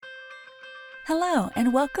Hello,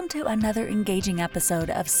 and welcome to another engaging episode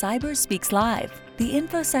of Cyber Speaks Live, the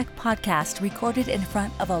InfoSec podcast recorded in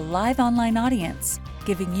front of a live online audience,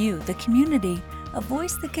 giving you, the community, a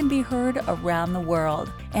voice that can be heard around the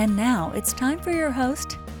world. And now it's time for your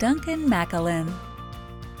host, Duncan Macklin.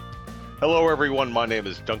 Hello, everyone. My name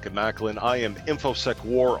is Duncan Macklin. I am InfoSec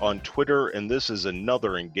War on Twitter, and this is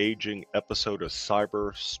another engaging episode of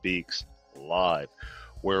Cyber Speaks Live,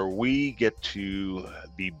 where we get to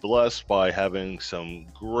be blessed by having some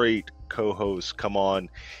great co-hosts come on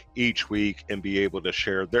each week and be able to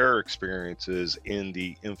share their experiences in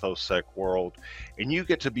the InfoSec world. And you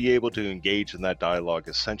get to be able to engage in that dialogue,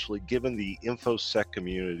 essentially giving the InfoSec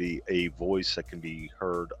community a voice that can be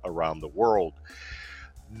heard around the world.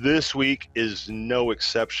 This week is no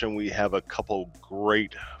exception. We have a couple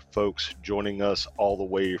great folks joining us all the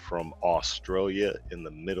way from Australia in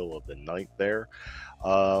the middle of the night there.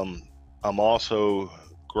 I'm also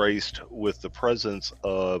graced with the presence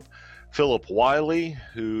of Philip Wiley,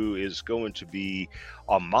 who is going to be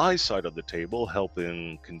on my side of the table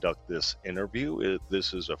helping conduct this interview.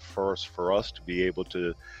 This is a first for us to be able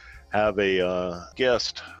to have a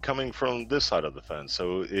guest coming from this side of the fence,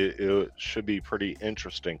 so it should be pretty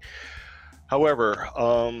interesting. However,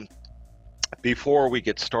 before we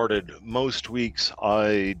get started, most weeks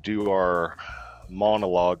I do our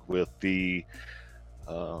monologue with the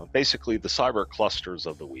basically the cyber clusters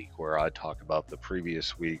of the week, where I talk about the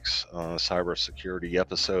previous week's cybersecurity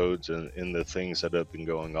episodes and the things that have been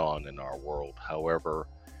going on in our world. However,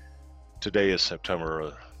 today is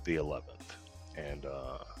September the 11th, and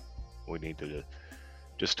we need to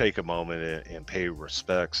just take a moment and pay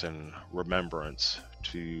respects and remembrance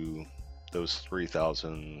to those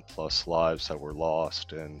 3,000 plus lives that were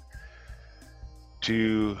lost, and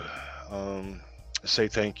to say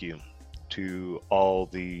thank you to all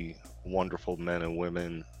the wonderful men and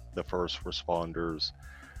women, the first responders,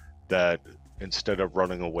 that instead of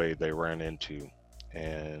running away, they ran into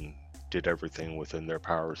and did everything within their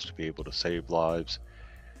powers to be able to save lives.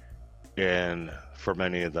 And for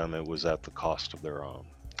many of them, it was at the cost of their own.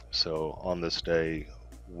 So on this day,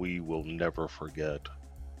 we will never forget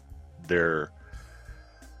their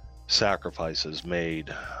sacrifices made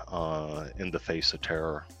in the face of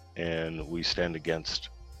terror. And we stand against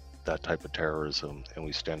that type of terrorism, and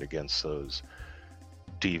we stand against those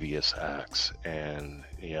devious acts. And,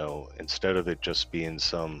 you know, instead of it just being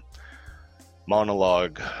some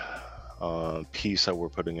monologue piece that we're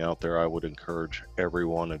putting out there, I would encourage every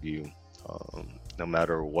one of you, no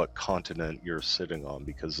matter what continent you're sitting on,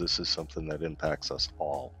 because this is something that impacts us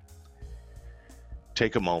all.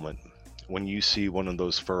 Take a moment. When you see one of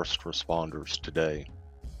those first responders today,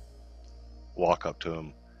 walk up to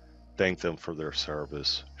them, thank them for their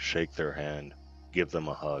service, shake their hand, give them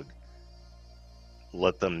a hug.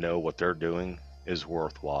 Let them know what they're doing is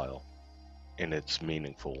worthwhile, and it's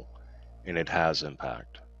meaningful, and it has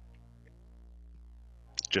impact.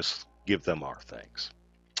 Just give them our thanks.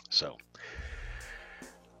 So,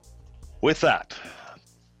 with that,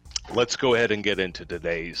 let's go ahead and get into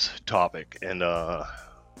today's topic. And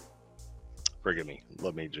forgive me,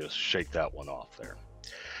 let me just shake that one off there.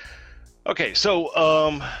 Okay,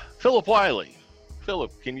 so Philip Wiley.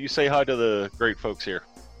 Philip, can you say hi to the great folks here?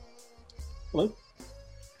 Hello.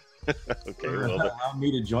 Okay, well, allow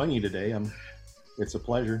me to join you today. It's a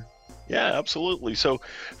pleasure. Yeah, absolutely. So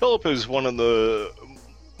Philip is one of the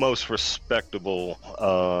most respectable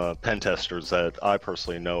pen testers that I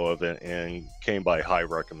personally know of, and came by high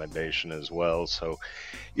recommendation as well. So,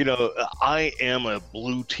 you know, I am a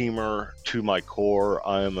blue teamer to my core.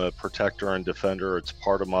 I am a protector and defender. It's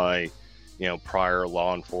part of my, you know, prior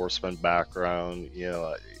law enforcement background. You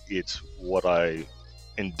know, it's what I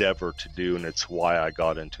endeavor to do, and it's why I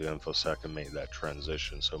got into InfoSec and made that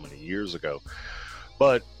transition so many years ago.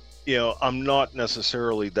 But you know, I'm not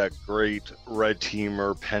necessarily that great red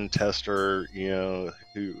teamer, pen tester, you know,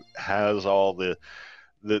 who has all the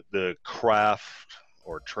craft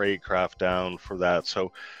or trade craft down for that.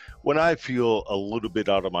 So when I feel a little bit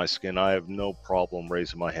out of my skin, I have no problem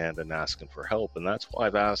raising my hand and asking for help. And that's why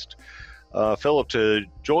I've asked Philip to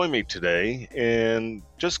join me today and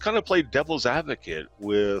just kind of play devil's advocate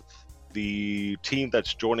with the team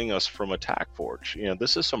that's joining us from AttackForge. You know,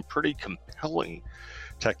 this is some pretty compelling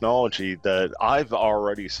technology that I've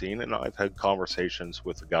already seen, and I've had conversations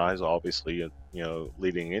with the guys, obviously, you know,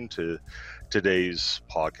 leading into today's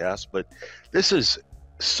podcast. But this is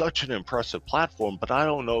such an impressive platform, but I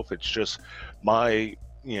don't know if it's just my,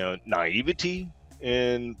 you know, naivety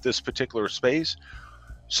in this particular space.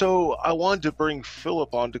 So I wanted to bring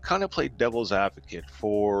Philip on to kind of play devil's advocate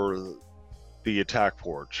for the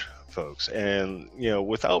AttackForge folks. And,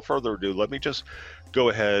 without further ado, let me just go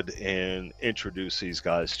ahead and introduce these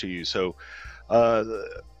guys to you. So,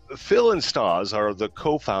 Phil and Stas are the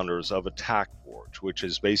co-founders of AttackForge, which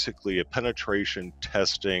is basically a penetration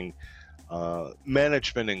testing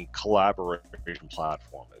management and collaboration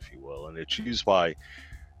platform, if you will. And it's used by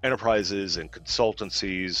enterprises and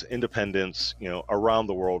consultancies, independents, around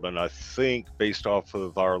the world. And I think based off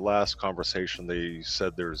of our last conversation, they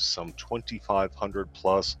said there's some 2,500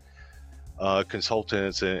 plus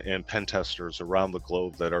consultants and pen testers around the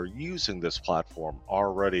globe that are using this platform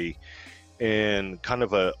already in kind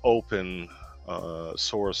of a open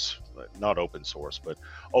source, not open source, but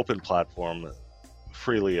open platform,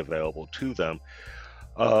 freely available to them.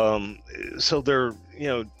 So they're,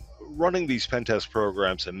 running these pen test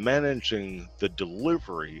programs and managing the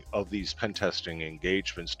delivery of these pen testing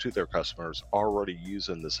engagements to their customers already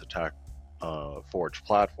using this AttackForge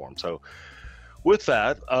platform. So with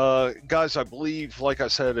that, guys, I believe, like I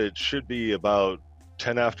said, it should be about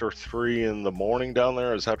 10 after 3 in the morning down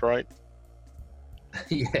there. Is that right?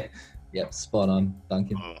 Yeah. Yep. Spot on,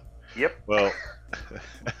 Duncan. Yep. Well,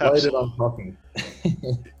 Loaded on coffee.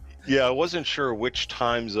 yeah, I wasn't sure which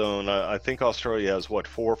time zone. I think Australia has, 4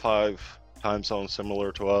 or 5 time zones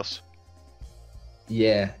similar to us?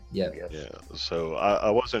 Yeah. Yeah. So I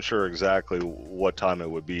wasn't sure exactly what time it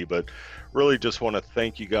would be, but really just want to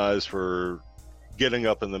thank you guys for getting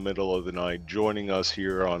up in the middle of the night, joining us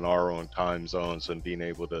here on our own time zones and being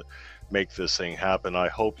able to make this thing happen. I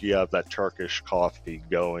hope you have that Turkish coffee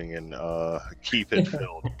going and keep it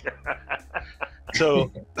filled.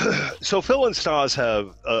 So Phil and Stas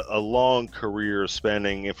have a long career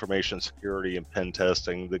spanning information security and pen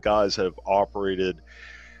testing. The guys have operated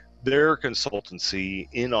their consultancy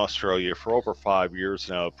in Australia for over 5 years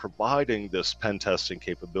now, providing this pen testing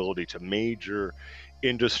capability to major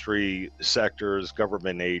industry sectors,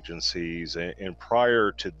 government agencies, and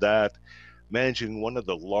prior to that, managing one of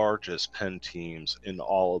the largest pen teams in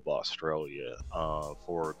all of Australia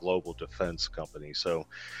for a global defense company. So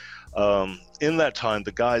in that time,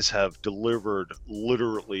 the guys have delivered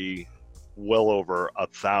literally well over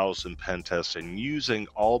 1,000 pen tests, and using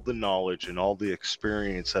all the knowledge and all the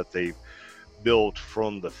experience that they've built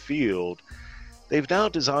from the field, they've now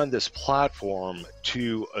designed this platform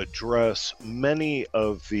to address many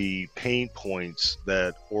of the pain points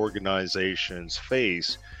that organizations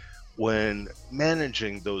face when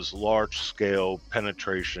managing those large-scale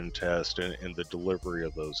penetration tests and the delivery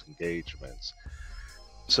of those engagements.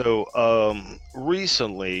 So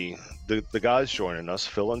recently, the guys joining us,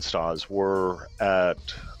 Phil and Stas, were at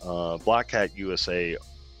Black Hat USA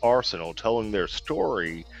Arsenal telling their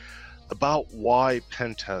story about why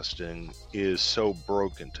pen testing is so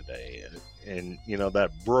broken today. And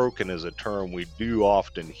that broken is a term we do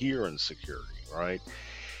often hear in security, right?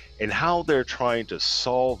 And how they're trying to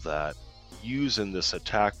solve that using this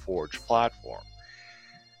AttackForge platform.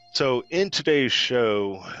 So in today's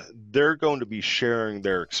show, they're going to be sharing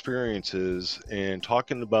their experiences and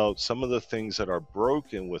talking about some of the things that are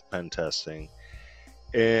broken with pen testing,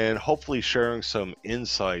 and hopefully sharing some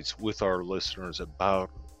insights with our listeners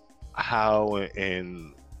about how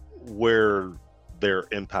and where they're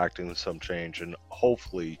impacting some change, and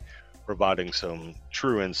hopefully providing some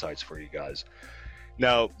true insights for you guys.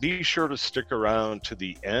 Now, be sure to stick around to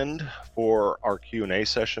the end for our Q&A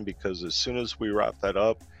session, because as soon as we wrap that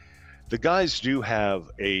up, the guys do have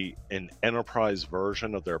an enterprise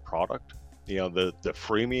version of their product. The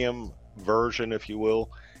freemium version, if you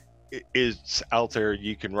will, is out there.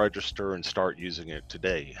 You can register and start using it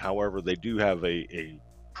today. However, they do have a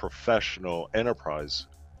professional enterprise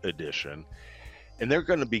edition, and they're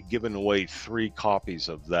going to be giving away 3 copies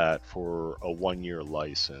of that for a 1-year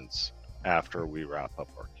license after we wrap up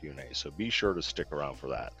our Q&A. So be sure to stick around for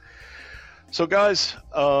that. So guys,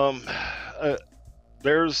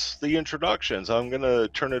 there's the introductions. I'm going to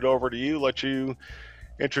turn it over to you, let you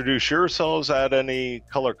introduce yourselves, add any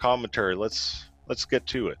color commentary. Let's get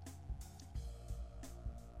to it.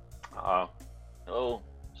 Hello,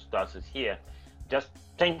 Stas is here. Just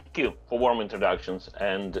thank you for warm introductions.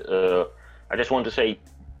 And I just want to say,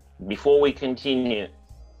 before we continue,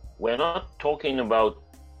 we're not talking about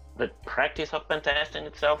the practice of pen testing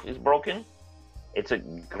itself is broken. It's a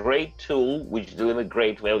great tool which delivers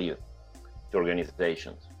great value to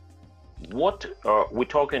organizations. What we're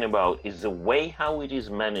talking about is the way how it is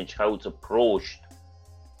managed, how it's approached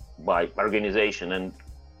by organization. And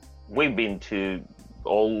we've been to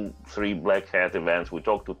all 3 Black Hat events. We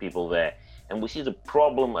talk to people there, and we see the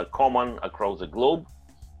problem common across the globe.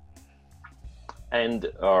 And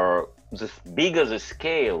the bigger the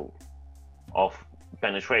scale of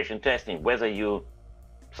penetration testing, whether you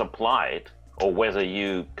supply it or whether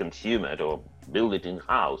you consume it or build it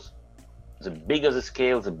in-house, the bigger the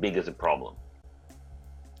scale, the bigger the problem.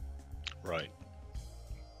 Right.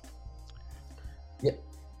 Yeah.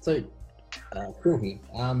 So, Phil here.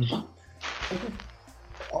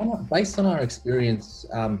 Based on our experience,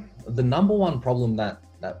 the number one problem that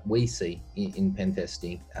we see in pen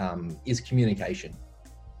testing is communication,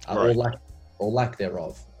 Right. or lack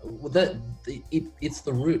thereof. It's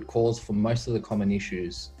the root cause for most of the common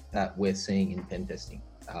issues that we're seeing in pen testing.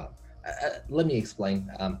 Let me explain.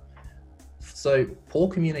 So poor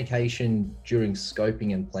communication during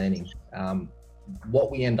scoping and planning,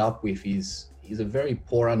 what we end up with is a very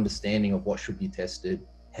poor understanding of what should be tested,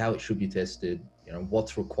 how it should be tested,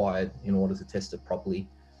 what's required in order to test it properly.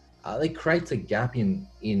 It creates a gap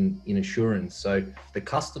in assurance. So the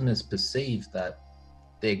customers perceive that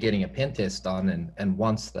they're getting a pen test done, and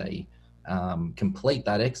once they complete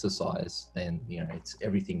that exercise, then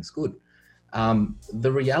everything's good.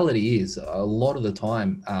 The reality is, a lot of the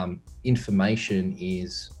time, information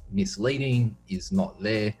is misleading, is not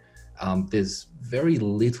there. There's very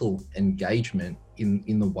little engagement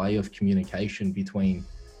in the way of communication between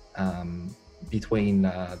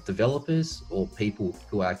developers or people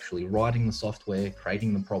who are actually writing the software,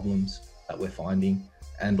 creating the problems that we're finding,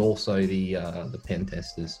 and also the pen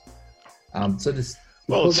testers.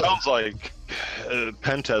 Well, it sounds like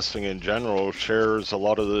pen testing in general shares a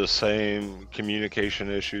lot of the same communication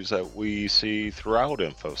issues that we see throughout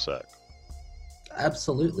InfoSec.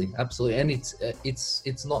 Absolutely, and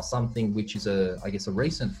it's not something which is a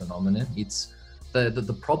recent phenomenon. It's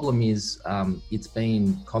the problem is it's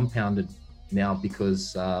been compounded now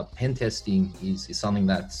because pen testing is something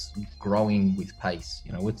that's growing with pace.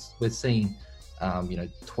 We're seeing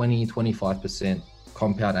 20-25%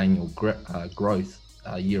 compound annual growth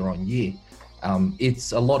year on year.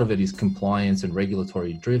 It's a lot of it is compliance and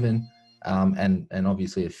regulatory driven, and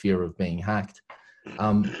obviously a fear of being hacked.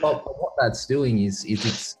 But what that's doing is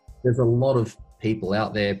there's a lot of people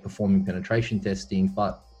out there performing penetration testing,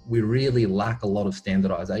 but we really lack a lot of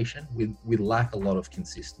standardization. We lack a lot of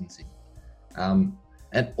consistency. And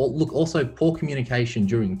look, also poor communication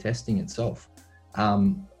during testing itself.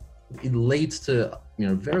 It leads to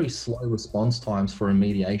very slow response times for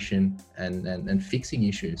remediation and fixing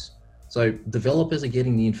issues. So developers are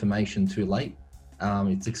getting the information too late.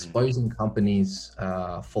 It's exposing companies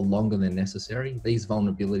for longer than necessary. These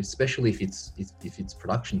vulnerabilities, especially if it's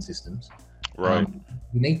production systems, Right.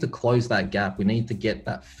 We need to close that gap. We need to get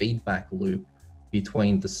that feedback loop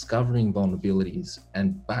between discovering vulnerabilities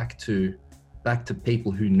and back to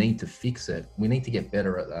people who need to fix it. We need to get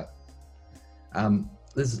better at that.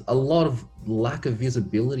 There's a lot of lack of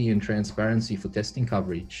visibility and transparency for testing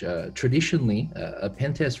coverage. Traditionally, a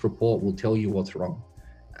pen test report will tell you what's wrong.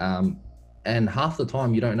 And half the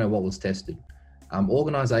time you don't know what was tested.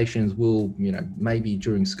 Organizations will, maybe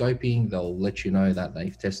during scoping, they'll let you know that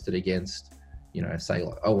they've tested against, say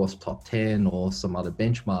like OWASP top 10 or some other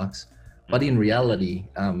benchmarks. But in reality,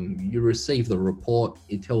 you receive the report,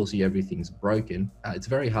 it tells you everything's broken. It's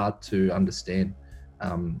very hard to understand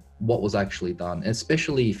what was actually done,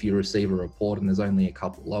 especially if you receive a report and there's only a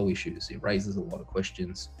couple low issues. It raises a lot of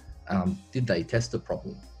questions. Did they test it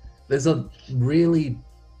properly? There's a really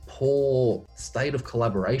poor state of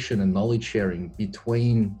collaboration and knowledge sharing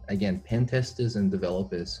between, again, pen testers and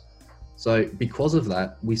developers. So because of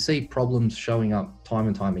that, we see problems showing up time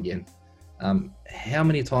and time again. How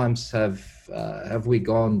many times have we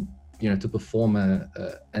gone, to perform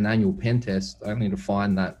an annual pen test only to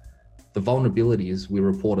find that the vulnerabilities we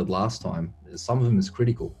reported last time, some of them is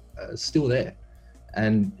critical, still there,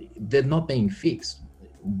 and they're not being fixed.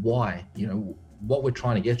 Why? What we're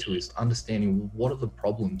trying to get to is understanding what are the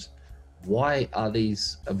problems. Why are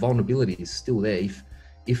these vulnerabilities still there?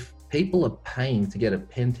 If people are paying to get a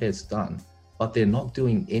pen test done, but they're not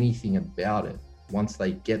doing anything about it once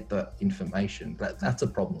they get the information, that's a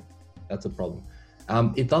problem. That's a problem.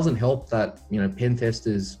 It doesn't help that pen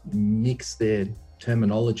testers mix their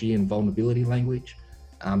terminology and vulnerability language.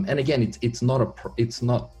 And again, it's not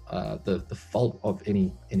the fault of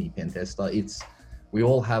any pen tester. We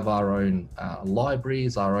all have our own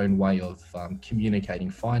libraries, our own way of communicating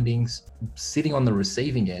findings. Sitting on the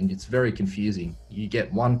receiving end, it's very confusing. You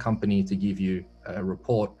get one company to give you a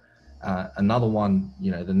report, another one,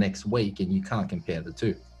 the next week, and you can't compare the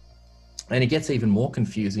two. And it gets even more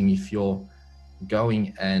confusing if you're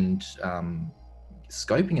going and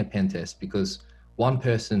scoping a pen test, because one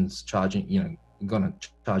person's charging, going to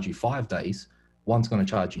charge you 5 days, one's going to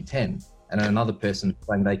charge you 10, and another person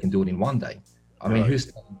saying they can do it in 1 day. I mean,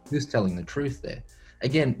 who's telling the truth there?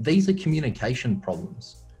 Again, these are communication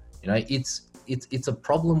problems. It's it's a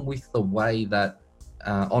problem with the way that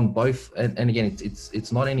on both, and again,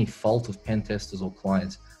 it's not any fault of pen testers or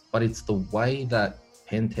clients, but it's the way that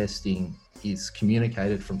pen testing is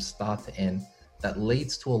communicated from start to end that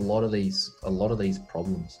leads to a lot of these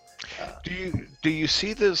problems. Do you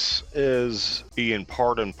see this as being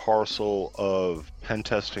part and parcel of pen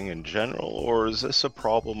testing in general, or is this a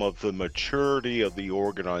problem of the maturity of the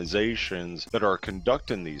organizations that are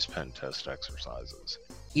conducting these pen test exercises?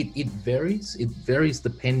 It varies. It varies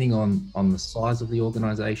depending on the size of the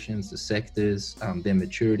organizations, the sectors, their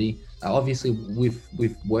maturity. Obviously, we've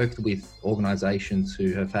worked with organizations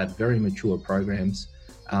who have had very mature programs,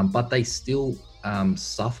 but they still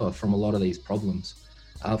suffer from a lot of these problems.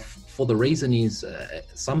 For the reason is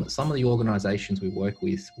some of the organizations we work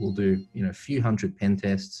with will do a few hundred pen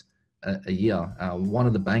tests a year. One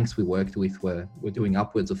of the banks we worked with were doing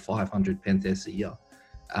upwards of 500 pen tests a year.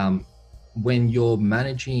 When you're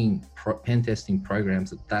managing pen testing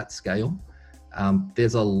programs at that scale,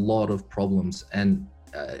 there's a lot of problems and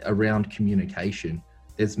around communication.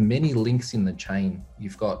 There's many links in the chain.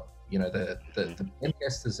 You've got the pen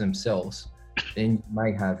testers themselves. Then you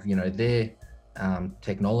may have their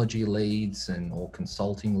technology leads or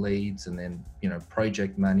consulting leads, and then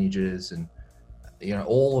project managers, and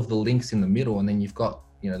all of the links in the middle, and then you've got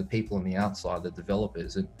the people on the outside, the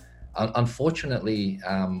developers. And unfortunately,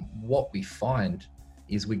 what we find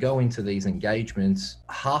is we go into these engagements,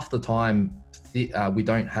 half the time we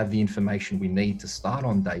don't have the information we need to start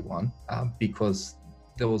on day one, because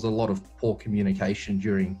there was a lot of poor communication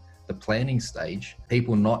during the planning stage,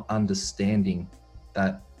 people not understanding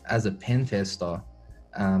that as a pen tester,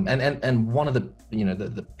 and one of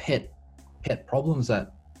the pet problems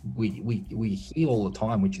that we hear all the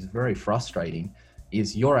time, which is very frustrating,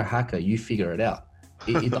 is you're a hacker, you figure it out.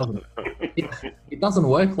 It doesn't it doesn't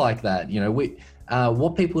work like that.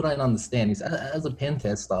 What people don't understand is, as a pen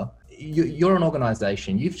tester, you're an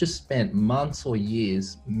organization, you've just spent months or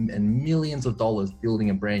years and millions of dollars building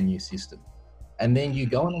a brand new system, and then you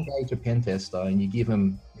go and engage a pen tester and you give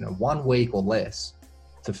them 1 week or less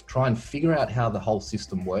to try and figure out how the whole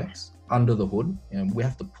system works under the hood, and we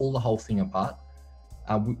have to pull the whole thing apart.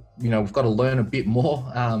 We've got to learn a bit more,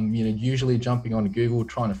 usually jumping on Google,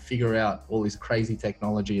 trying to figure out all this crazy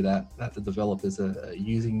technology that the developers are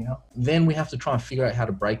using now. Then we have to try and figure out how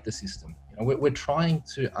to break the system. We're trying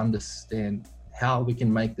to understand how we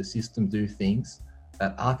can make the system do things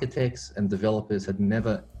that architects and developers had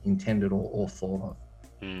never intended or thought of.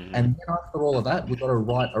 And then after all of that, we've got to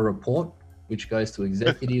write a report which goes to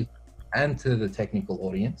executives and to the technical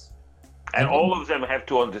audience. And all of them have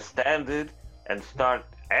to understand it and start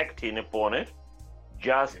acting upon it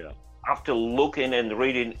just after looking and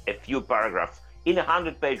reading a few paragraphs in a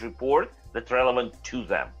 100-page report that's relevant to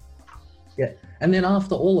them. Yeah, and then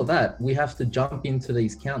after all of that, we have to jump into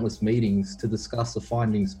these countless meetings to discuss the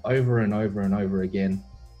findings over and over and over again,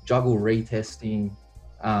 juggle retesting,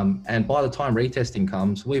 and by the time retesting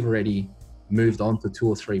comes, we've already moved on to 2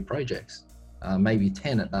 or 3 projects, maybe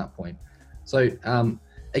 10 at that point. So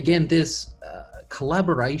again, there's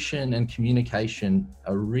collaboration and communication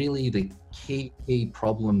are really the key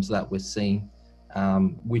problems that we're seeing,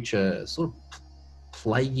 which are sort of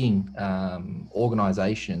plaguing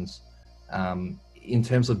organizations in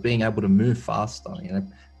terms of being able to move faster.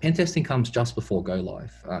 Pen testing comes just before go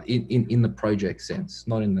live in the project sense,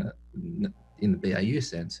 not in the BAU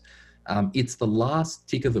sense. It's the last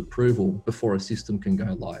tick of approval before a system can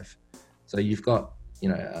go live. So you've got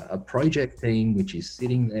a project team which is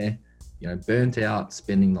sitting there, burnt out,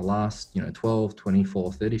 spending the last 12,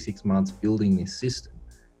 24, 36 months building this system,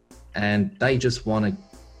 and they just want to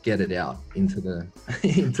get it out into the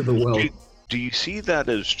world. Do you see that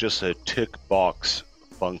as just a tick box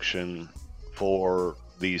function for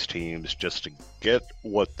these teams, just to get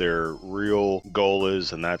what their real goal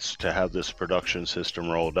is, and that's to have this production system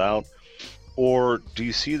rolled out? Or do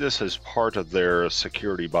you see this as part of their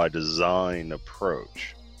security by design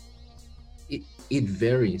approach? It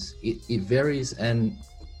varies. It varies, and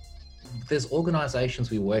there's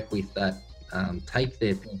organizations we work with that take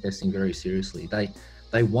their pen testing very seriously.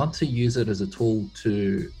 They want to use it as a tool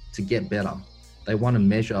to get better. They want to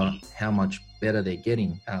measure how much better they're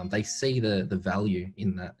getting. They see the value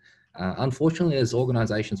in that. Unfortunately, there's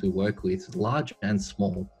organizations we work with, large and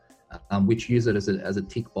small, which use it as a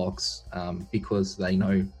tick box because they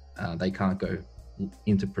know they can't go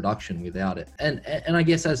into production without it. And I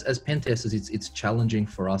guess as pen testers, it's challenging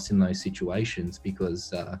for us in those situations,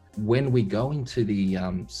 because when we go into the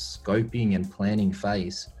scoping and planning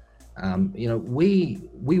phase,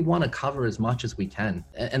 we want to cover as much as we can.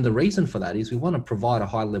 And the reason for that is we want to provide a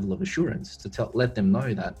high level of assurance to let them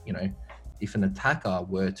know that, if an attacker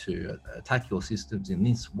were to attack your systems in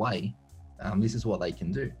this way, this is what they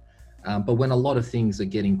can do. But when a lot of things are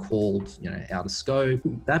getting called, out of scope,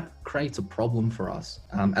 that creates a problem for us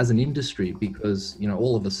as an industry, because,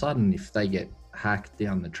 all of a sudden, if they get hacked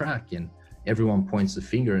down the track and everyone points the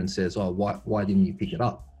finger and says, oh, why didn't you pick it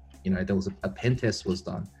up? There was a pen test was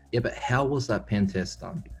done. Yeah, but how was that pen test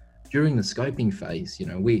done? During the scoping phase,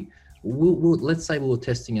 let's say we were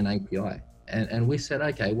testing an API and we said,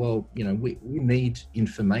 okay, well, we need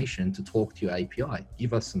information to talk to your API.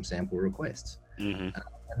 Give us some sample requests. Mm-hmm.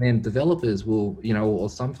 And then developers will, or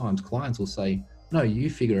sometimes clients will say, no, you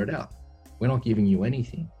figure it out. We're not giving you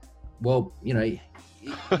anything. Well, you're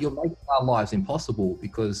making our lives impossible,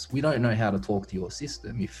 because we don't know how to talk to your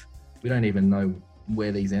system if we don't even know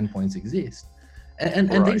where these endpoints exist. And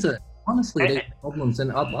these are honestly these problems.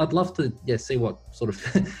 And I'd love to see what sort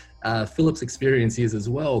of Philip's experience is as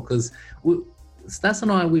well, because Stas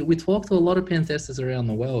and I, we talk to a lot of pen testers around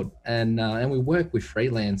the world, and we work with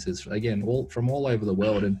freelancers, again, from all over the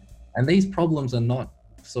world. And these problems are not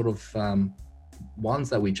sort of ones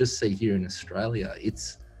that we just see here in Australia.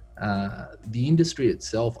 It's the industry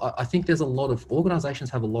itself. I think there's a lot of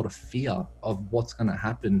organizations have a lot of fear of what's going to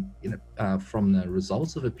happen from the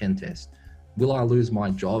results of a pen test. Will I lose my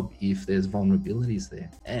job if there's vulnerabilities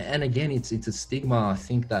there? And again, it's a stigma, I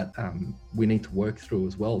think, that we need to work through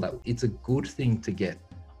as well, that it's a good thing to get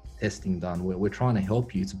testing done. We're trying to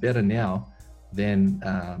help you. It's better now than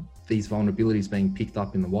these vulnerabilities being picked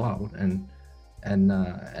up in the wild and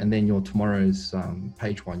then your tomorrow's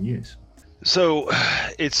page one news. So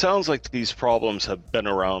it sounds like these problems have been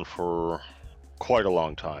around for quite a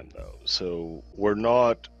long time, though. So we're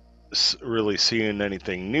not really seeing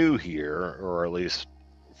anything new here, or at least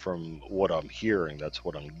from what I'm hearing, that's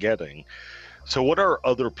what I'm getting. So what are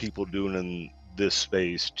other people doing in this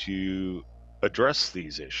space to address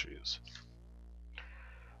these issues?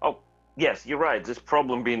 Oh, yes, you're right. This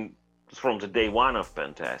problem been from the day one of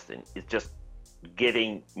pen testing. It's just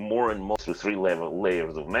getting more and more through three-level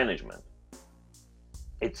layers of management.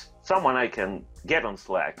 It's someone I can get on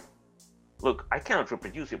Slack. Look, I cannot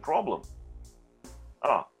reproduce your problem.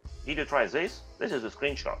 Oh, did you try this? This is a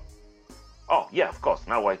screenshot. Oh, yeah, of course,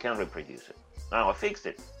 now I can reproduce it. Now I fixed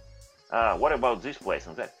it. What about this place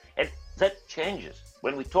and that? And that changes.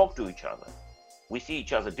 When we talk to each other, we see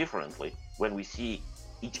each other differently when we see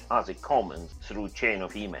each other comments through chain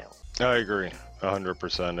of email. I agree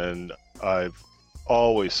 100%. And I've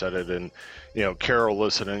always said it, and Carol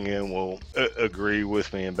listening in will agree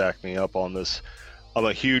with me and back me up on this. I'm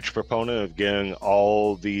a huge proponent of getting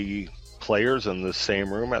all the players in the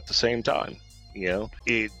same room at the same time.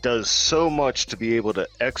 It does so much to be able to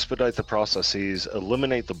expedite the processes,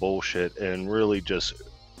 eliminate the bullshit, and really just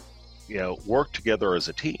work together as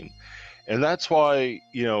a team. And that's why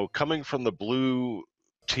coming from the blue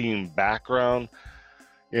team background,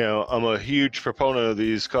 I'm a huge proponent of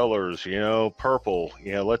these colors, purple.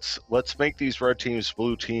 Let's make these red teams,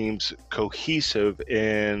 blue teams cohesive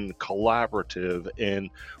and collaborative and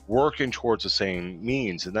working towards the same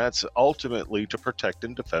means. And that's ultimately to protect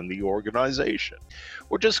and defend the organization.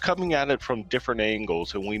 We're just coming at it from different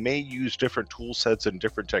angles, and we may use different tool sets and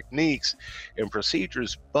different techniques and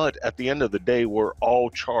procedures, but at the end of the day, we're all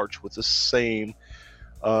charged with the same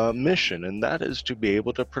mission, and that is to be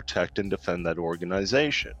able to protect and defend that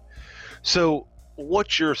organization. So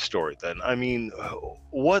what's your story then? I mean,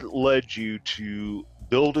 what led you to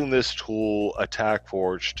building this tool,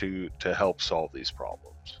 AttackForge, to help solve these problems?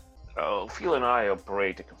 Phil and I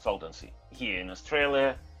operate a consultancy here in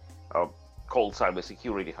Australia called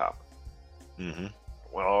Cybersecurity Hub. Mm-hmm.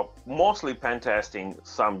 Well, mostly pen testing,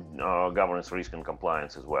 some governance, risk, and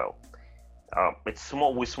compliance as well. It's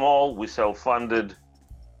small. We're self-funded.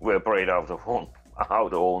 We operate out of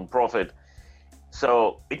own profit.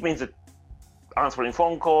 So it means that answering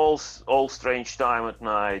phone calls, all strange time at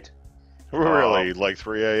night. Really? Like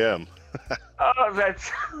 3 a.m.?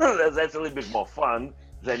 That's a little bit more fun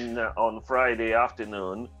than on Friday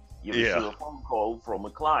afternoon. You receive a phone call from a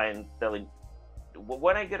client telling,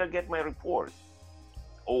 when I gonna get my report?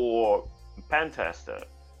 Or a pen tester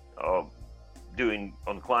doing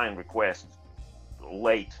on client request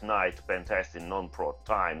late night pen testing, non-pro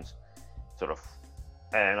times, sort of,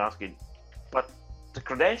 and asking, but the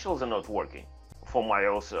credentials are not working for my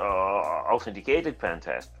authenticated pen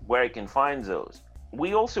test, where I can find those.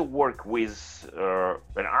 We also work with,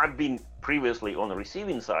 and I've been previously on the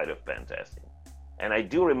receiving side of pen testing, and I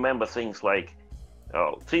do remember things like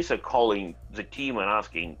CISA calling the team and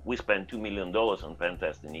asking, we spend $2 million on pen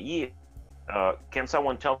testing a year. Can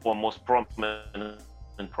someone tell what most prominent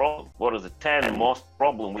problem? What are the 10 most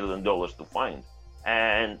 $1 million to find?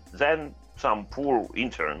 And then some poor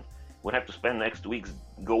intern would have to spend next week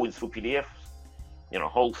going through PDFs,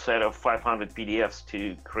 whole set of 500 PDFs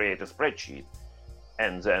to create a spreadsheet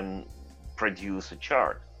and then produce a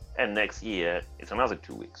chart. And next year it's another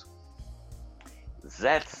 2 weeks.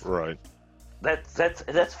 That's Right.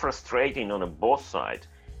 That's frustrating on both sides.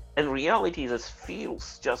 And reality is, as Phil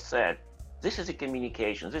just said, this is a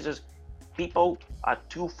communication. This is people are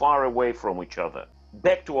too far away from each other.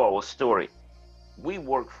 Back to our story. We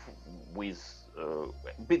work with,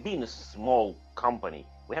 being a small company,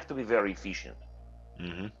 we have to be very efficient.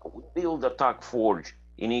 Mm-hmm. We build Attack Forge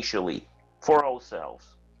initially for ourselves.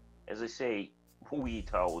 As I say, we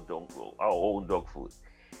eat our own dog food.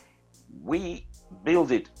 We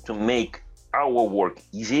build it to make our work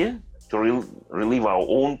easier, to relieve our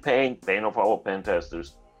own pain of our pen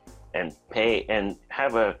testers, and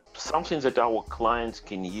have something that our clients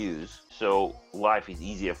can use, so life is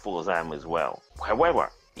easier for them as well. However,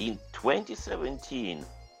 in 2017,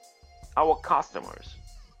 our customers,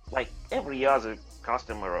 like every other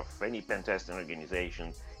customer of any pen testing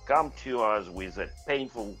organization, come to us with a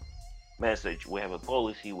painful message. We have a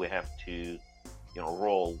policy, we have to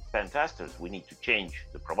roll pen testers, we need to change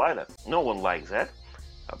the provider. No one likes that,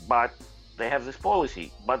 but they have this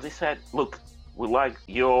policy. But they said, look, we like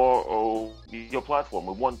your platform,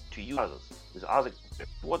 we want to use others.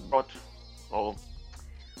 What brought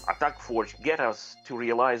Attack Forge get us to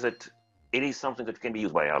realize that it is something that can be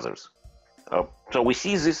used by others. So we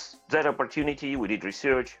see that opportunity, we did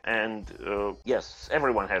research, and yes,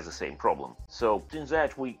 everyone has the same problem. So since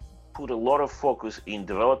that, we put a lot of focus in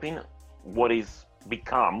developing what is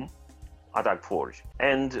become Attack Forge.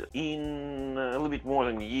 And in a little bit more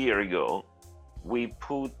than a year ago, we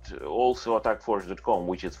put also attackforge.com,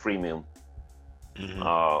 which is freemium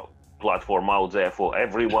platform out there for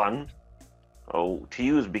everyone to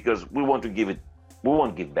use, because we want to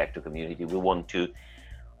give back to community. We want to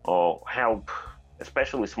help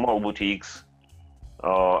especially small boutiques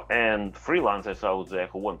and freelancers out there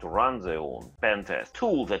who want to run their own pen test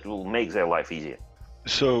tool that will make their life easier.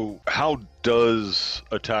 So how does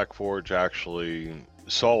Attack Forge actually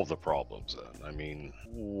solve the problems then? I mean,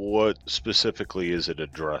 what specifically is it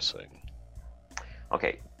addressing?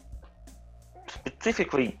 Okay.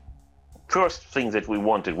 Specifically, first thing that we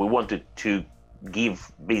wanted to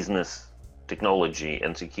give business technology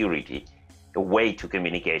and security a way to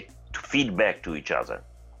communicate, to feedback to each other.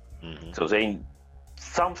 Mm-hmm. So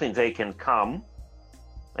something they can come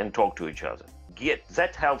and talk to each other.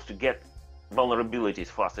 That helps to get vulnerabilities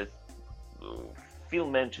faster. Phil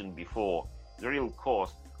mentioned before, the real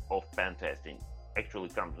cost of pen testing actually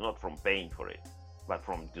comes not from paying for it, but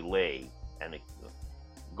from delay and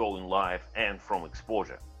going live and from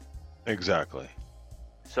exposure. Exactly.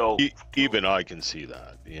 So even I can see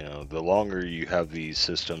that. The longer you have these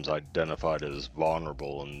systems identified as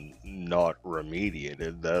vulnerable and not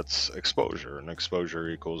remediated, that's exposure, and exposure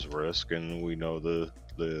equals risk, and we know the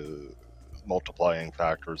multiplying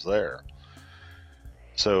factors there.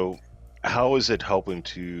 So how is it helping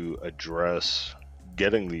to address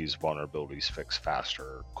getting these vulnerabilities fixed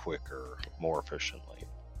faster, quicker, more efficiently?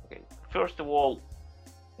 Okay. First of all,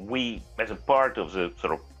 we, as a part of the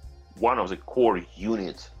one of the core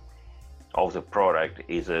units of the product,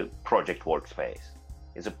 is a project workspace.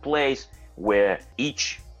 It's a place where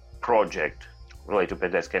each project related to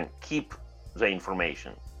pen test can keep the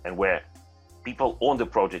information, and where people on the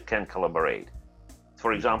project can collaborate.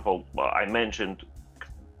 For example, I mentioned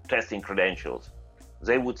testing credentials.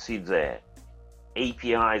 They would sit there.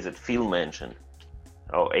 APIs that Phil mentioned,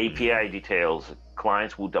 or API details,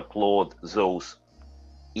 clients would upload those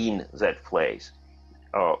in that place.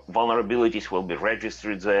 Vulnerabilities will be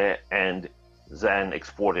registered there and then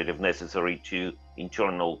exported if necessary to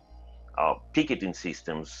internal ticketing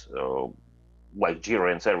systems like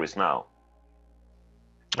Jira and ServiceNow.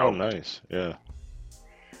 Oh, nice. Yeah.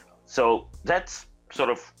 So that's sort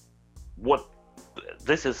of what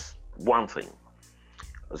this is one thing.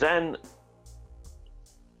 Then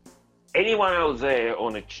anyone out there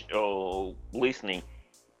listening,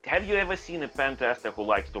 have you ever seen a pen tester who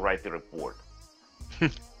likes to write a report?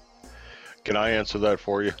 Can I answer that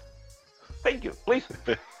for you? Thank you, please.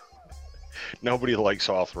 Nobody likes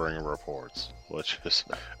authoring reports. Let's just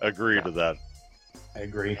agree to that. I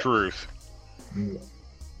agree. Truth.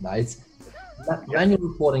 No, manual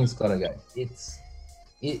reporting's got to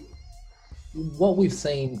go. What we've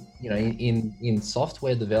seen, in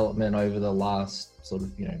software development over the last sort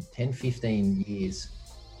of 10, 15 years,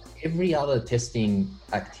 every other testing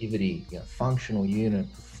activity, functional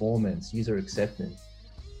unit, performance, user acceptance,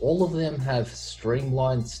 all of them have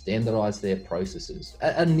streamlined, standardized their processes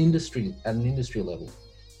at an industry level.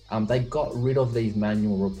 They got rid of these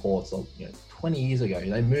manual reports 20 years ago.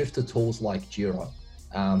 They moved to tools like Jira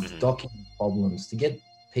to document problems, to get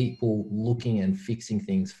people looking and fixing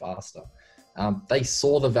things faster. They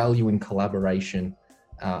saw the value in collaboration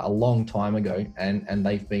a long time ago, and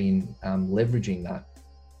they've been leveraging that.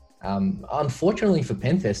 Unfortunately for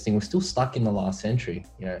pen testing, we're still stuck in the last century.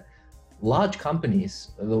 Large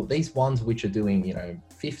companies, these ones which are doing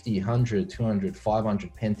 50, 100, 200,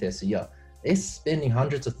 500 pen tests a year, they're spending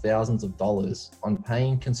hundreds of thousands of dollars on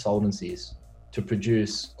paying consultancies to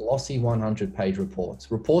produce glossy 100-page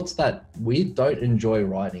reports that we don't enjoy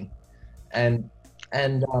writing, and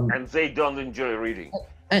they don't enjoy reading.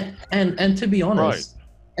 And to be honest,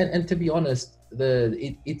 right. and to be honest,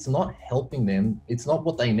 it's not helping them. It's not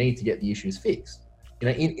what they need to get the issues fixed.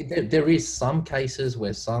 There is some cases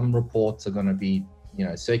where some reports are going to be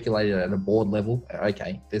circulated at a board level.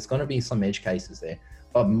 Okay, there's going to be some edge cases there,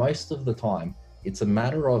 but most of the time it's a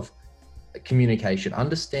matter of communication,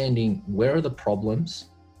 understanding where are the problems,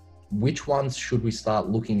 which ones should we start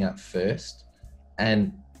looking at first,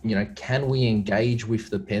 and can we engage with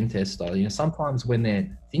the pen tester? Sometimes when they're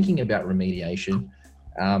thinking about remediation,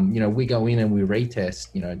 we go in and we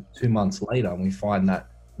retest 2 months later, and we find that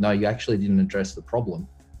no, you actually didn't address the problem,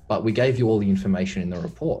 but we gave you all the information in the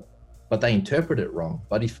report, but they interpret it wrong.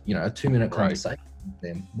 But if a 2-minute conversation with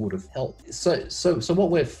them would have helped. So what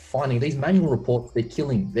we're finding, these manual reports, they're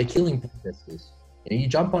killing pen testers. You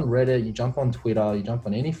jump on Reddit, you jump on Twitter, you jump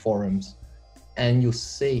on any forums, and you'll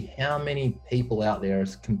see how many people out there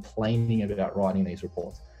is complaining about writing these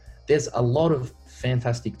reports. There's a lot of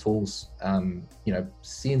fantastic tools,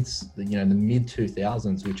 since the mid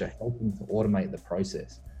 2000s, which are helping to automate the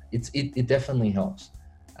process. It definitely helps.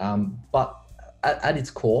 But at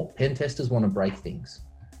its core, pen testers want to break things.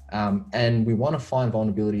 And we want to find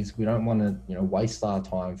vulnerabilities. We don't want to, waste our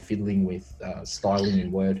time fiddling with styling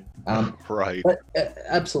in Word. Right. But,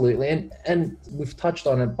 absolutely. And we've touched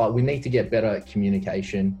on it, but we need to get better at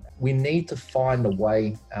communication. We need to find a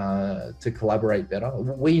way to collaborate better.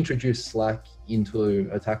 We introduced Slack into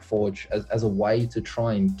AttackForge as a way to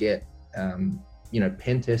try and get,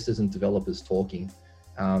 pen testers and developers talking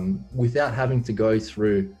without having to go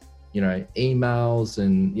through, emails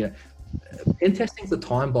and, pen testing is a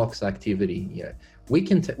time box activity. We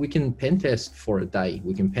can pen test for a day.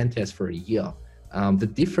 We can pen test for a year. The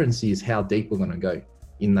difference is how deep we're going to go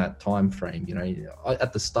in that time frame.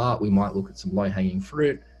 At the start, we might look at some low-hanging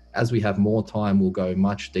fruit. As we have more time, we'll go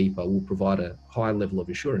much deeper. We'll provide a high level of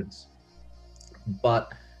assurance.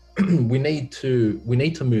 But we need to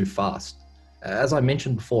move fast. As I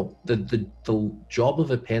mentioned before, the job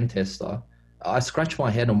of a pen tester, I scratch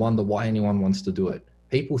my head and wonder why anyone wants to do it.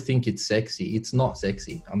 People think it's sexy. It's not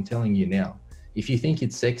sexy. I'm telling you now. If you think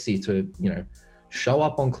it's sexy to, show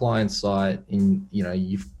up on client site and,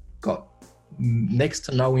 you've got next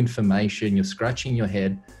to no information, you're scratching your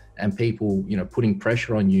head and people, putting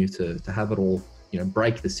pressure on you to have it all,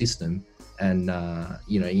 break the system and,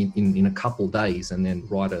 in a couple of days and then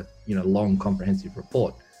write a, long comprehensive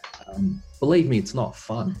report. Believe me, it's not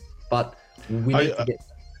fun, but we need to get,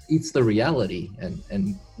 it's the reality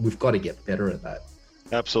and we've got to get better at that.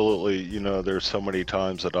 Absolutely. There's so many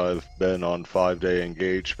times that I've been on 5-day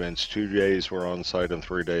engagements, 2 days we're on site and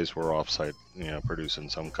 3 days we're off site, producing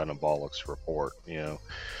some kind of bollocks report,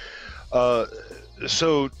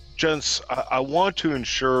 So gents, I want to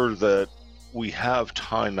ensure that we have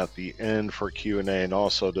time at the end for Q&A and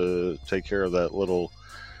also to take care of that little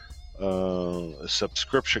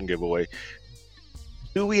subscription giveaway.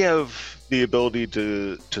 Do we have the ability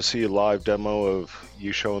to see a live demo of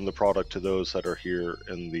you showing the product to those that are here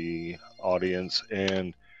in the audience?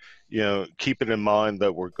 And, keep it in mind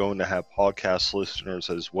that we're going to have podcast listeners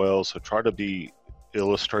as well. So try to be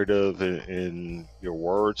illustrative in your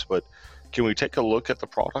words, but can we take a look at the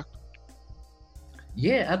product?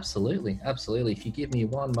 Yeah, absolutely. Absolutely. If you give me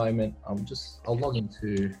one moment, I'll log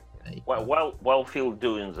into. While Phil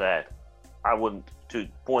doing that, I want to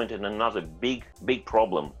point in another big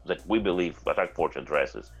problem that we believe AttackForge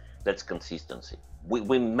addresses. That's consistency.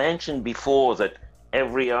 We mentioned before that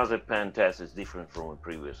every other pen test is different from a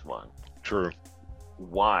previous one. True.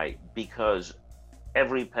 Why? Because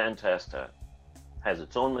every pen tester has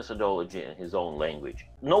its own methodology and his own language.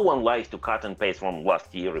 No one likes to cut and paste from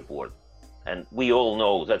last year report. And we all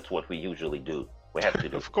know that's what we usually do. We have to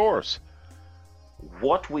do. Of course.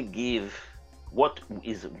 What we gave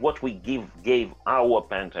our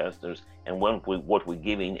pen testers and what we're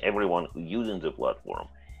giving everyone who's using the platform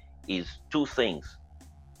is two things: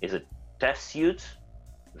 is a test suite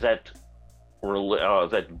that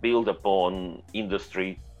build upon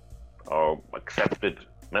industry accepted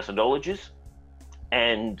methodologies,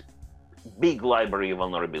 and big library of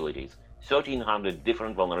vulnerabilities, 1,300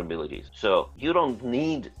 different vulnerabilities. So you don't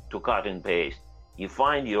need to cut and paste. You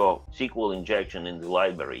find your SQL injection in the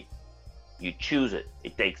library, you choose it.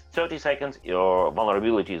 It takes 30 seconds, your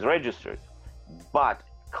vulnerability is registered. But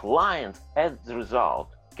clients, as a result,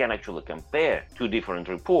 can actually compare two different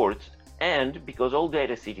reports, and because all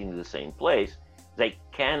data is sitting in the same place, they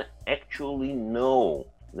can actually know,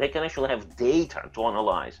 they can actually have data to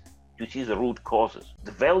analyze, to see the root causes.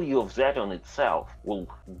 The value of that on itself will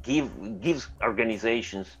gives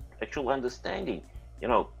organizations actual understanding,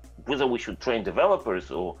 whether we should train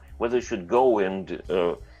developers or whether we should go and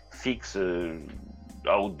fix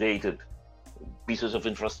outdated pieces of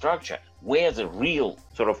infrastructure. Where's the real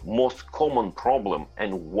sort of most common problem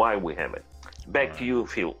and why we have it? Back to you,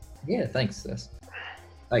 Phil. Yeah, thanks, Des.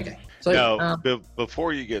 Okay. So Now,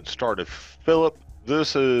 before you get started, Philip,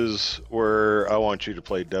 this is where I want you to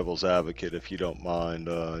play devil's advocate, if you don't mind.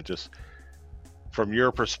 Just from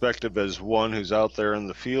your perspective as one who's out there in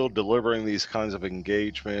the field delivering these kinds of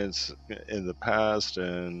engagements in the past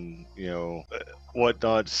and,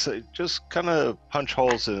 whatnot, just kind of punch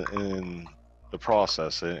holes in the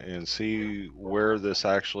process and see where this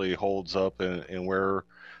actually holds up and where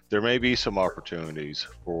there may be some opportunities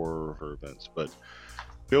for events. But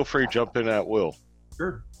feel free to jump in at will.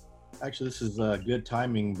 Sure. Actually, this is good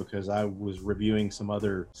timing because I was reviewing some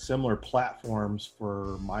other similar platforms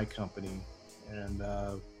for my company, and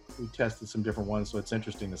we tested some different ones, so it's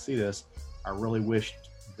interesting to see this. I really wished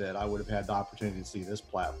that I would have had the opportunity to see this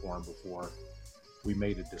platform before we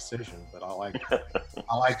made a decision, but I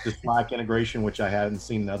like the Slack integration, which I hadn't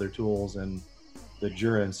seen in other tools, and the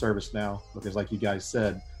Jira and ServiceNow, because like you guys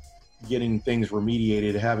said, getting things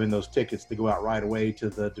remediated, having those tickets to go out right away to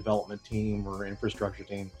the development team or infrastructure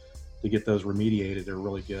team to get those remediated are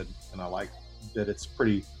really good. And I like that it's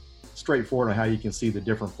pretty straightforward on how you can see the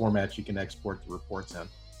different formats you can export the reports in.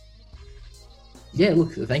 Yeah,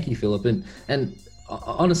 look, thank you, Philip. And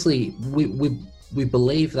honestly, we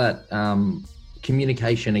believe that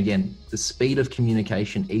communication, again, the speed of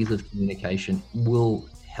communication, ease of communication will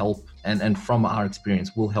help, and from our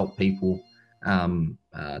experience, will help people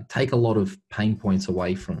take a lot of pain points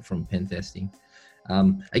away from pen testing.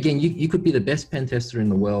 Again, you could be the best pen tester in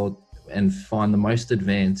the world and find the most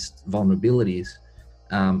advanced vulnerabilities.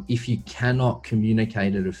 If you cannot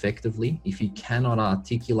communicate it effectively, if you cannot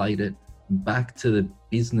articulate it back to the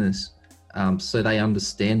business so they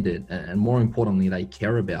understand it, and more importantly, they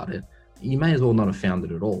care about it, you may as well not have found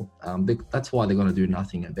it at all. That's why they're going to do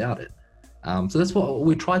nothing about it. So that's what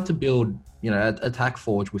we tried to build,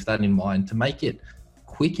 AttackForge with that in mind, to make it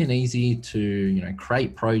quick and easy to,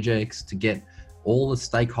 create projects, to get all the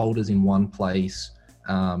stakeholders in one place,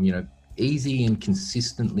 easy and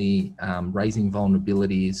consistently raising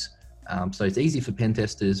vulnerabilities. So it's easy for pen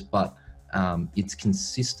testers, but it's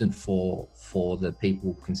consistent for the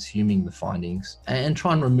people consuming the findings, and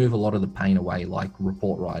try and remove a lot of the pain away, like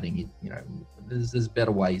report writing. There's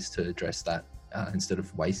better ways to address that instead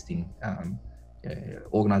of wasting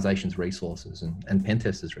organizations' resources and pen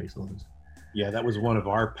testers' resources. Yeah, that was one of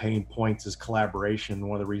our pain points, is collaboration.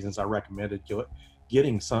 One of the reasons I recommended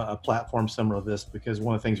getting a platform similar to this, because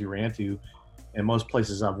one of the things we ran into in most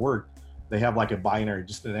places I've worked, they have like a binary,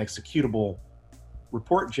 just an executable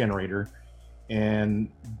report generator, and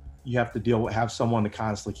you have to have someone to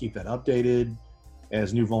constantly keep that updated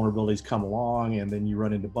as new vulnerabilities come along, and then you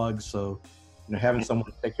run into bugs. So, having someone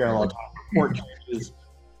to take care of all the time, report changes,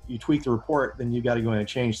 you tweak the report, then you got to go in and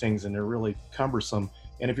change things, and they're really cumbersome.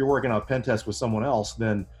 And if you're working on a pen test with someone else,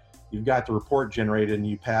 then you've got the report generated and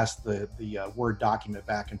you pass the Word document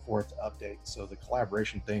back and forth to update. So the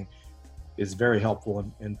collaboration thing is very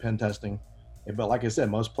helpful in pen testing. But like I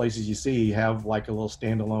said, most places you see have like a little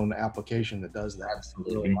standalone application that does that.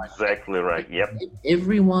 Absolutely. Exactly right. Yep.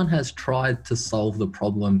 Everyone has tried to solve the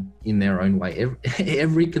problem in their own way.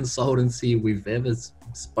 Every consultancy we've ever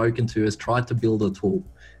spoken to has tried to build a tool.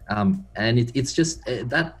 And it's just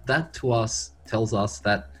that to us tells us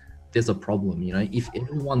that there's a problem. If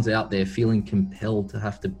everyone's out there feeling compelled to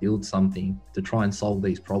have to build something to try and solve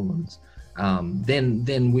these problems,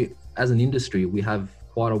 then we, as an industry, we have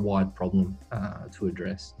quite a wide problem to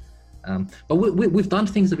address. But we've done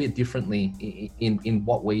things a bit differently in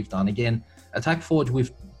what we've done. Again, AttackForge,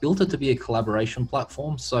 we've built it to be a collaboration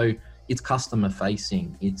platform, so it's customer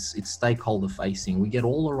facing, it's stakeholder facing. We get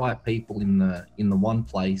all the right people in the one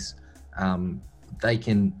place. They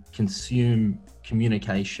can consume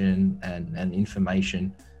communication and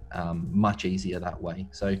information much easier that way.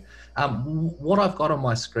 So what I've got on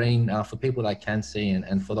my screen for people that can see,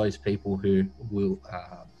 and for those people who will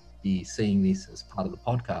be seeing this as part of the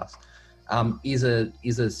podcast, is a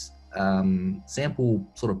sample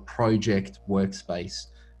sort of project workspace.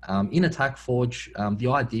 In AttackForge, the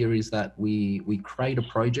idea is that we create a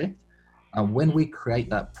project. When we create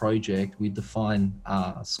that project, we define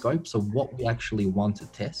scope, so what we actually want to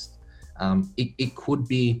test. It could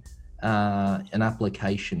be an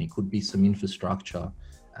application, it could be some infrastructure.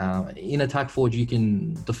 In AttackForge, you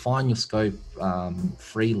can define your scope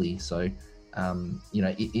freely. So,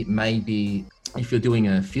 it may be, if you're doing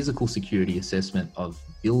a physical security assessment of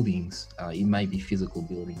buildings, it may be physical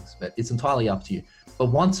buildings, but it's entirely up to you. But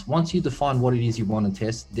once you define what it is you want to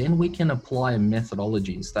test, then we can apply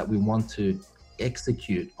methodologies that we want to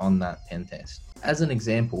execute on that pen test. As an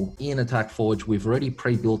example, in AttackForge, we've already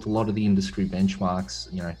pre-built a lot of the industry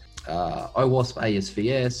benchmarks, OWASP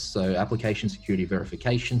ASVS, so Application Security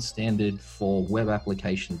Verification Standard for web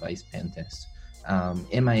application-based pen tests.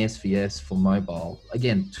 MASVS for mobile.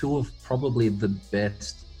 Again, two of probably the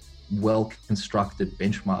best well-constructed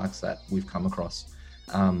benchmarks that we've come across.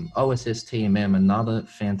 OSS TMM, another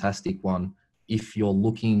fantastic one if you're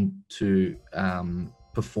looking to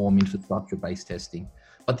perform infrastructure-based testing.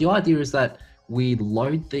 But the idea is that we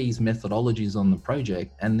load these methodologies on the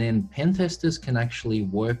project, and then pen testers can actually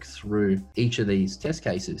work through each of these test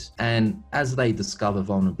cases. And as they discover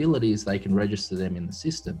vulnerabilities, they can register them in the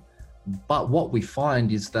system. But what we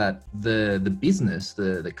find is that the business,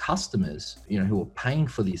 the customers, who are paying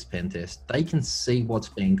for this pen test, they can see what's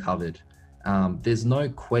being covered. There's no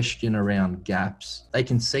question around gaps. They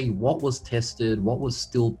can see what was tested, what was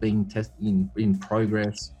still being tested in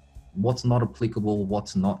progress, what's not applicable,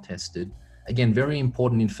 what's not tested. Again, very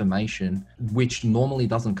important information, which normally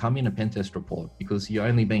doesn't come in a pen test report because you're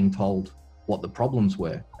only being told what the problems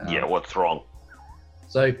were. What's wrong.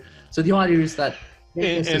 So the idea is that...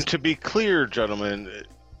 And to be clear, gentlemen,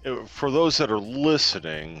 for those that are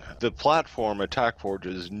listening, the platform AttackForge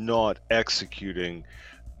is not executing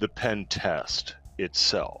the pen test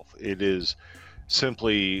itself. It is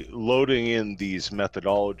simply loading in these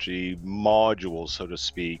methodology modules, so to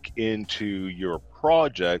speak, into your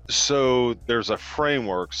project. So there's a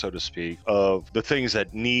framework, so to speak, of the things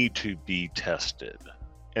that need to be tested.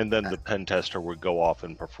 And then the pen tester would go off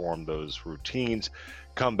and perform those routines,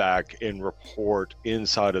 come back and report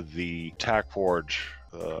inside of the AttackForge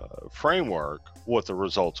framework what the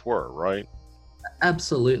results were, right?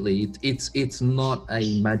 Absolutely. It's not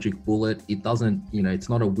a magic bullet. It doesn't, it's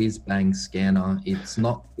not a whiz bang scanner. It's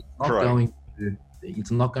not going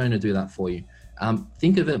to do that for you.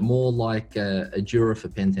 Think of it more like a Jira for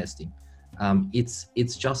pen testing.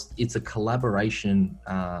 It's a collaboration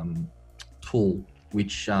tool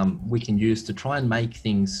which we can use to try and make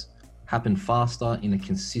things happen faster in a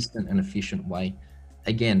consistent and efficient way.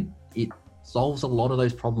 Again, it solves a lot of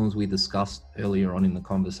those problems we discussed earlier on in the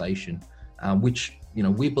conversation, which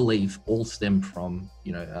we believe all stem from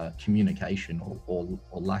communication or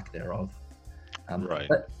lack thereof. Right.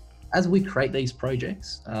 But as we create these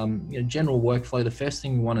projects, general workflow, the first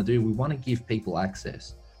thing we want to do, we want to give people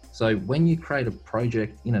access. So when you create a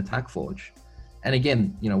project in AttackForge, and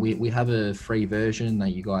again, we have a free version that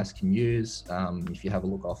you guys can use if you have a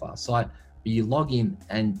look off our site. But you log in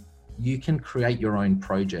and you can create your own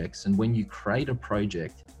projects. And when you create a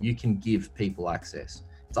project, you can give people access.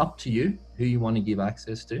 It's up to you who you want to give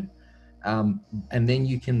access to. And then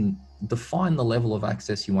you can define the level of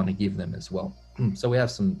access you want to give them as well. So we have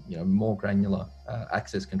some more granular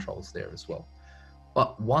access controls there as well.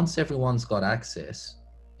 But once everyone's got access,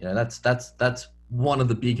 that's one of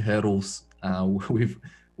the big hurdles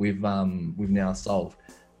we've now solved.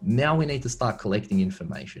 Now we need to start collecting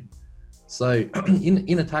information. So in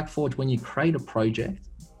AttackForge, when you create a project,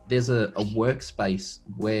 there's a workspace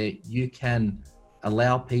where you can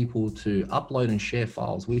allow people to upload and share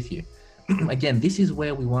files with you. Again, this is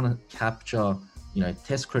where we want to capture,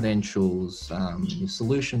 test credentials,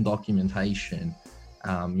 solution documentation.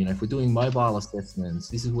 If we're doing mobile assessments,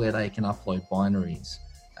 this is where they can upload binaries.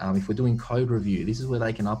 If we're doing code review, this is where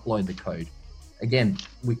they can upload the code. Again,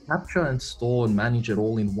 we capture and store and manage it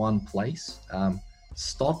all in one place.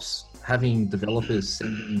 Stops having developers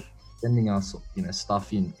sending us,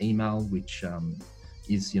 stuff in email, which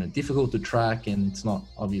is difficult to track, and it's not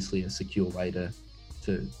obviously a secure way to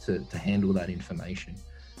handle that information.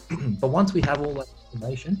 But once we have all that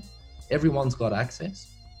information, everyone's got access.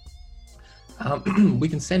 We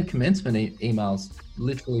can send commencement emails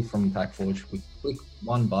literally from AttackForge. We click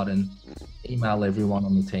one button, email everyone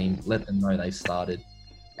on the team, let them know they've started.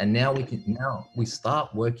 And now we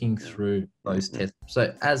start working through those tests.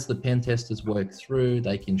 So as the pen testers work through,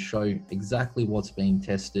 they can show exactly what's being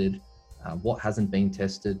tested, what hasn't been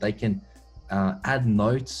tested. They can add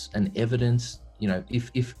notes and evidence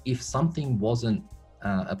if something wasn't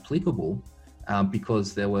applicable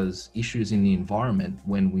because there was issues in the environment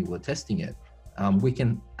when we were testing it, we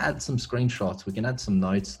can add some screenshots, we can add some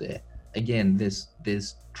notes there. Again, there's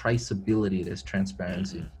traceability, there's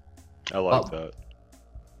transparency. I like that.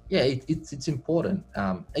 Yeah, it's important.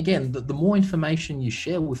 Again, the more information you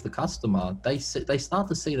share with the customer, they start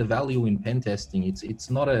to see the value in pen testing. It's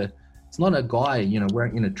not a guy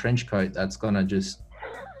wearing in a trench coat that's gonna just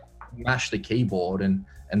mash the keyboard and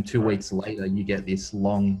 2 weeks later you get this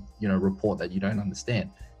long report that you don't understand.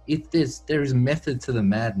 There is method to the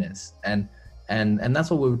madness, and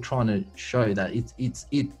that's what we were trying to show, that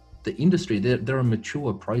the industry, there are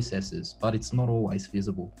mature processes, but it's not always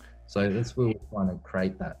feasible. So that's where we're trying to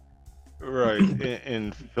create that. Right.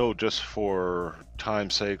 And Phil, just for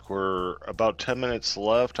time's sake, we're about 10 minutes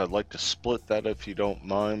left. I'd like to split that, if you don't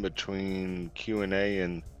mind, between Q&A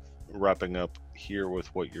and wrapping up here with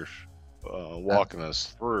what you're walking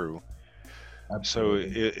us through.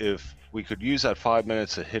 Absolutely. So if we could use that 5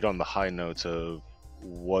 minutes to hit on the high notes of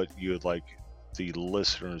what you would like the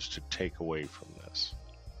listeners to take away from this.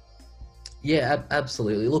 Yeah,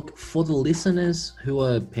 absolutely. Look, for the listeners who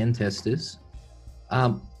are pen testers,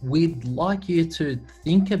 we'd like you to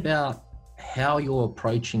think about how you're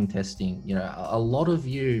approaching testing. A lot of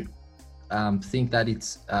you think that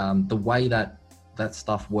it's the way that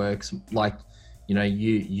stuff works. Like,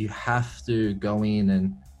 you have to go in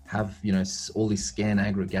and have all this scan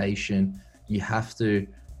aggregation. You have to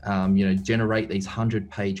generate these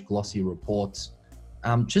 100-page glossy reports.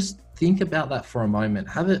 Just think about that for a moment.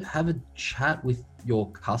 Have a chat with your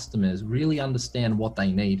customers. Really understand what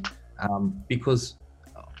they need, because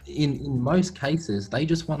in most cases they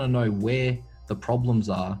just want to know where the problems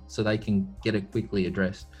are so they can get it quickly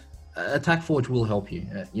addressed. AttackForge will help you.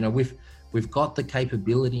 We've got the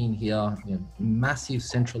capability in here, massive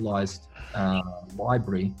centralized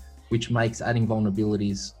library, which makes adding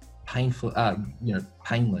vulnerabilities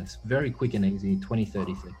painless, very quick and easy,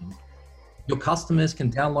 20-30 seconds. Your customers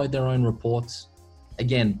can download their own reports.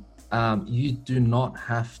 Again, you do not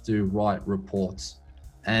have to write reports,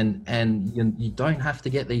 and you don't have to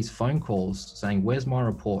get these phone calls saying, "Where's my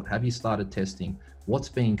report? Have you started testing? What's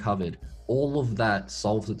being covered?" All of that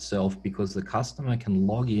solves itself because the customer can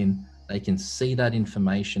log in, they can see that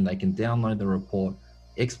information, they can download the report,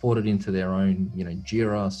 export it into their own,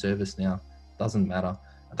 Jira, ServiceNow, doesn't matter.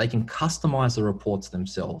 They can customize the reports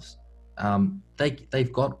themselves.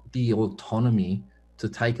 They've got the autonomy to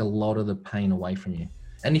take a lot of the pain away from you.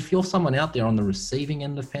 And if you're someone out there on the receiving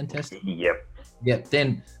end of pen testing,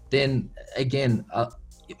 then again,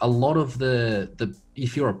 a lot of the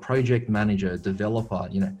if you're a project manager, developer,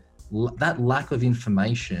 that lack of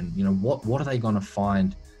information, what are they going to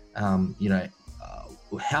find? How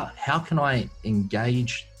can I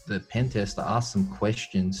engage the pen tester, ask some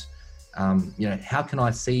questions? How can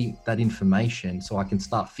I see that information so I can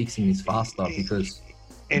start fixing this faster? Because,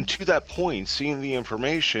 and to that point, seeing the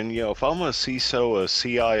information, if I'm a CISO, a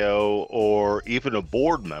CIO, or even a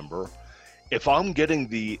board member, if I'm getting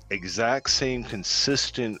the exact same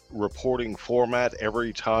consistent reporting format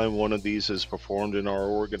every time one of these is performed in our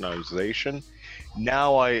organization,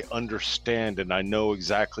 now I understand and I know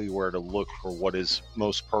exactly where to look for what is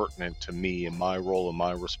most pertinent to me and my role and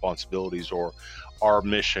my responsibilities, or our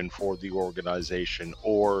mission for the organization,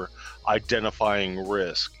 or identifying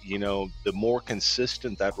risk. The more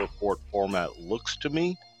consistent that report format looks to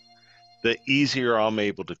me, the easier I'm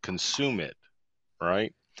able to consume it,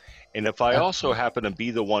 right? And if I also happen to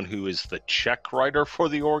be the one who is the check writer for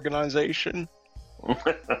the organization,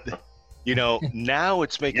 now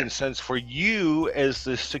it's making sense for you as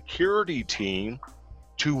the security team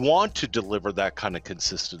to want to deliver that kind of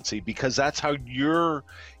consistency, because that's how your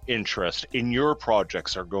interest in your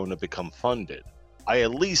projects are going to become funded. I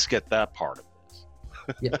at least get that part of this.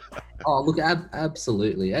 Yeah. Oh, look,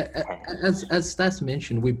 absolutely. As Stas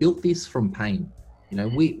mentioned, we built this from pain.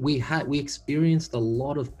 We experienced a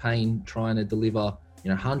lot of pain trying to deliver,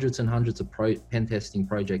 hundreds and hundreds of pen testing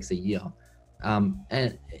projects a year. And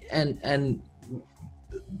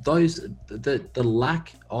those, the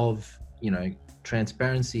lack of,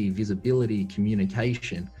 transparency, visibility,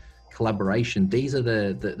 communication, collaboration, these are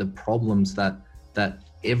the problems that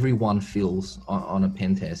everyone feels on a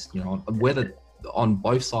pen test, whether on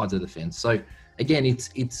both sides of the fence. So again, it's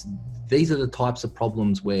these are the types of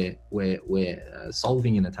problems we're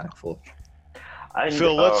solving in AttackForge.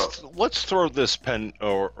 Phil, let's throw this pen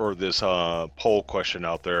or this poll question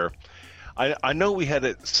out there. I know we had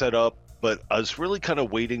it set up, but I was really kind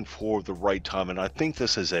of waiting for the right time, and I think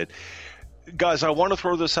this is it. Guys, I want to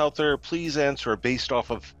throw this out there. Please answer based off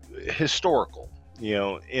of historical.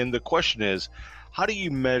 And the question is, how do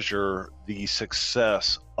you measure the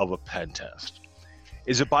success of a pen test?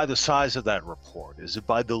 Is it by the size of that report? Is it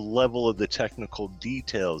by the level of the technical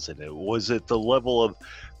details in it? Was it the level of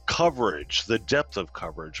coverage, the depth of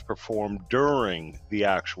coverage performed during the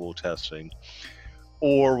actual testing?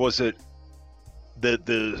 Or was it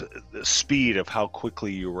the speed of how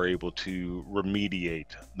quickly you were able to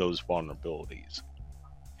remediate those vulnerabilities?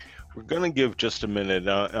 We're going to give just a minute.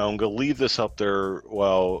 I'm going to leave this up there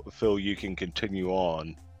while, Phil, you can continue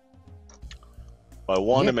on. I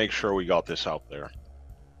want to make sure we got this out there.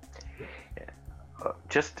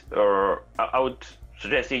 I would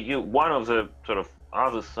suggest that one of the sort of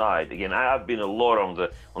other side, again, I've been a lot on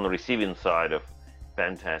the receiving side of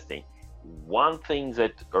pen testing. One thing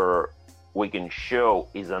that we can show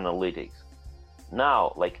is analytics.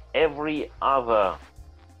 Now, like every other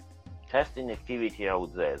testing activity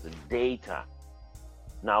out there, the data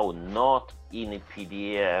now not in a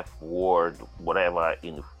PDF, Word, whatever,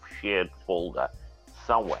 in a shared folder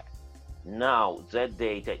somewhere. Now that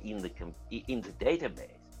data in the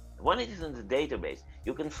database. When it is in the database,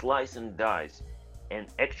 you can slice and dice and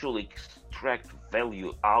actually extract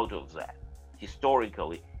value out of that.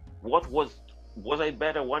 Historically, what was I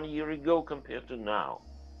better 1 year ago compared to now?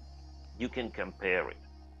 You can compare it.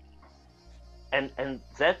 And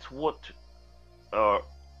that's what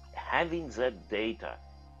having that data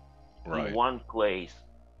in one place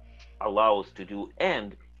allows to do.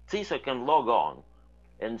 And CISA can log on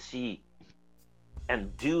and see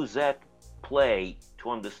and do that play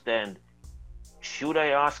to understand, should I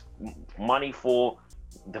ask money for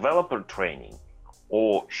developer training,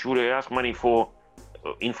 or should I ask money for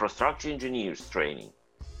infrastructure engineers training?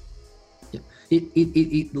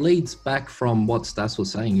 It leads back from what Stas was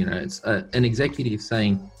saying. It's an executive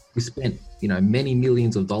saying, we spent many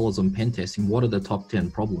millions of dollars on pen testing. What are the top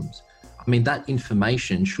 10 problems? I mean, that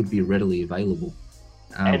information should be readily available.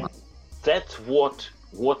 And that's what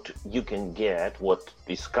you can get. What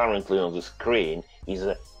is currently on the screen is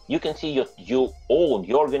you can see your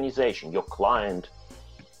organization, your client,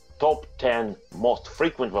 top 10 most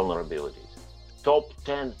frequent vulnerabilities, top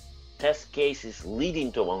 10 test cases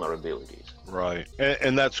leading to vulnerabilities. Right.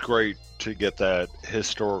 And that's great to get that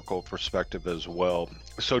historical perspective as well.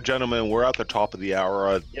 So, gentlemen, we're at the top of the hour.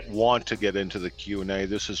 I want to get into the Q&A.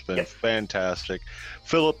 This has been fantastic.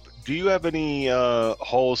 Philip, do you have any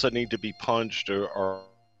holes that need to be punched, or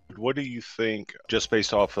what do you think, just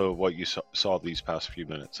based off of what you saw these past few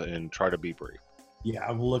minutes, and try to be brief?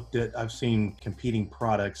 Yeah, I've seen competing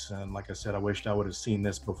products, and like I said, I wished I would have seen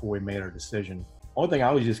this before we made our decision. One thing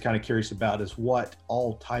I was just kind of curious about is what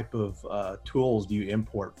all type of tools do you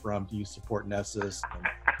import from? Do you support Nessus and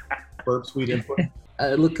Burp Suite input?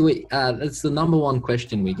 Look, that's the number one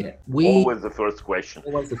question we get. Always the first question.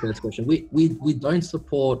 Always the first question. We don't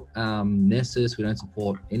support Nessus. We don't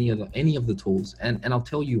support any of the tools, and I'll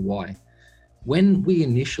tell you why. When we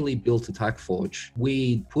initially built AttackForge,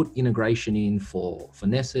 we put integration in for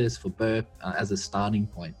Nessus, for Burp as a starting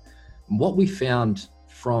point. What we found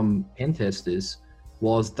from pen testers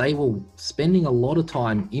was they were spending a lot of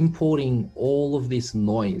time importing all of this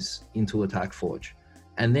noise into AttackForge,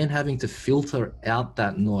 and then having to filter out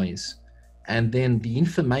that noise. And then the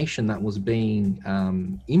information that was being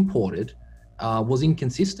imported was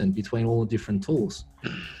inconsistent between all the different tools.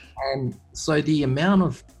 And so the amount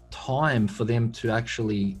of time for them to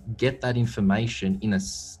actually get that information in a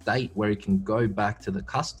state where it can go back to the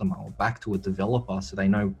customer or back to a developer so they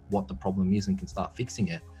know what the problem is and can start fixing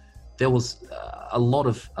it, there was a lot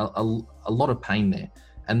of pain there.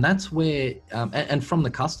 And that's where, and from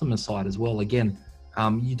the customer side as well, again,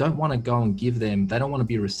 you don't want to go and give them, they don't want to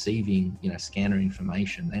be receiving, scanner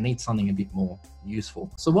information. They need something a bit more useful.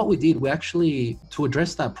 So what we did, we actually, to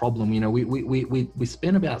address that problem, we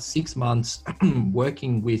spent about 6 months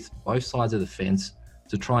working with both sides of the fence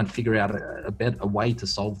to try and figure out a way to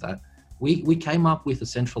solve that. We came up with a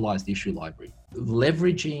centralized issue library,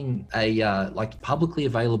 leveraging like publicly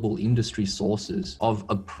available industry sources of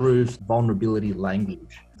approved vulnerability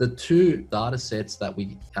language. The two data sets that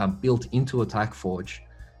we built into AttackForge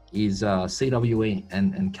is CWE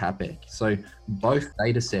and CAPEC. So both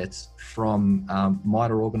data sets from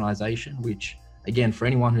MITRE organization, which again, for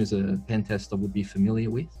anyone who's a pen tester would be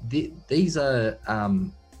familiar with. These are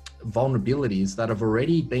vulnerabilities that have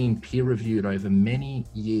already been peer reviewed over many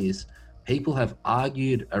years. People have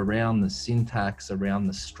argued around the syntax, around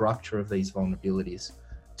the structure of these vulnerabilities,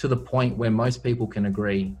 to the point where most people can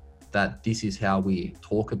agree that this is how we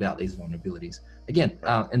talk about these vulnerabilities. Again,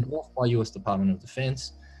 endorsed by US Department of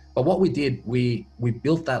Defense. But what we did, we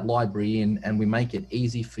built that library in, and we make it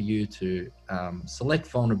easy for you to select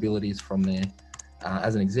vulnerabilities from there.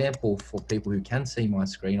 As an example, for people who can see my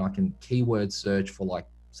screen, I can keyword search for, like,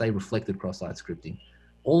 say, reflected cross-site scripting.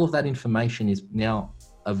 All of that information is now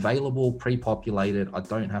available, pre-populated. I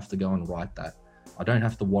don't have to go and write that. I don't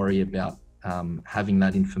have to worry about having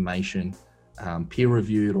that information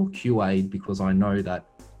peer-reviewed or QA'd, because I know that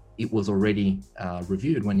it was already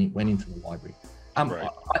reviewed when it went into the library. Right.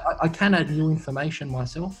 I can add new information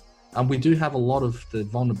myself. We do have a lot of the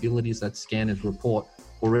vulnerabilities that scanners report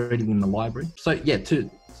already in the library. So yeah, to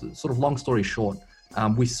sort of long story short,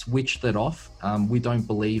 we switched it off. We don't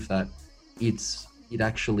believe that it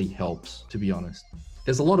actually helps, to be honest.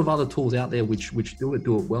 There's a lot of other tools out there which do it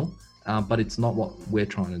well, but it's not what we're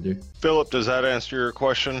trying to do. Philip, does that answer your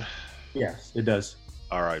question? Yes, it does.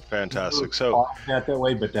 All right, fantastic. So not that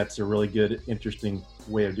way, but that's a really good, interesting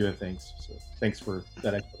way of doing things. So thanks for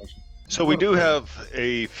that explanation. So we do have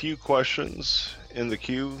a few questions in the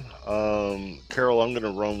queue. Carol, I'm going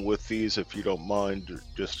to run with these if you don't mind,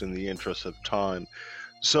 just in the interest of time.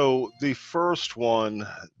 So the first one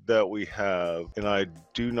that we have, and I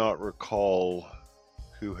do not recall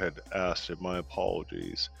who had asked it, my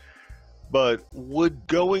apologies, but would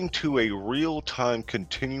going to a real-time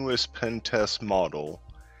continuous pen test model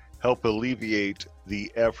help alleviate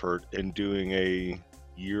the effort in doing a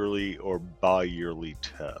yearly or bi-yearly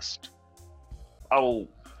test? I'll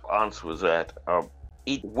answer that.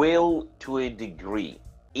 It will, to a degree.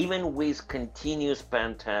 Even with continuous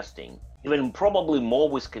pen testing, even probably more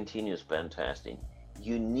with continuous pen testing,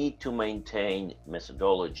 you need to maintain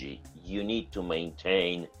methodology, you need to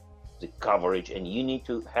maintain the coverage, and you need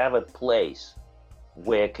to have a place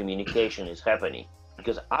where communication is happening.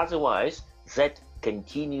 Because otherwise, that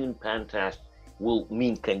continuing pen test will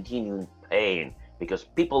mean continuing pain, because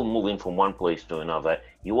people moving from one place to another.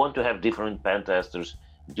 You want to have different pen testers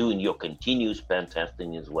doing your continuous pen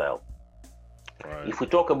testing as well. Right. If we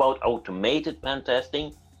talk about automated pen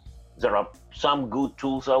testing, there are some good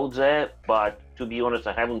tools out there, but to be honest,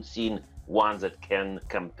 I haven't seen one that can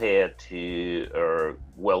compare to a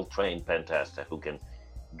well-trained pen tester who can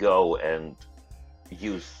go and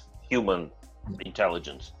use human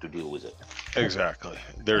intelligence to deal with it. Exactly.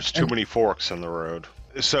 There's too many forks in the road.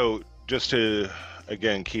 So just to,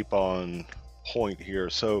 again, keep on point here.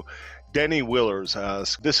 So Denny Willers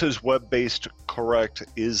asks, this is web-based, correct?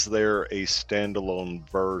 Is there a standalone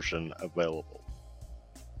version available?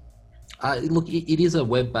 Look, it is a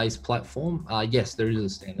web-based platform. Yes, there is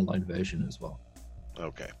a standalone version as well.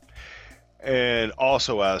 Okay. And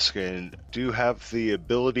also asking, do you have the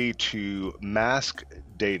ability to mask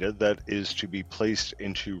data that is to be placed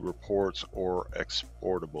into reports or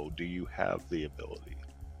exportable? Do you have the ability?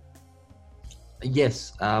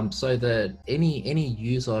 Yes, so that any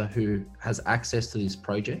user who has access to this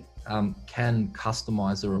project can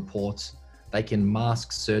customize the reports. They can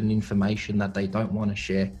mask certain information that they don't want to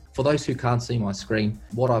share. For those who can't see my screen,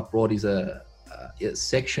 what I've brought is a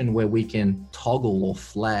section where we can toggle or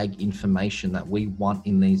flag information that we want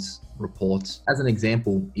in these reports. As an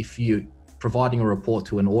example, if you're providing a report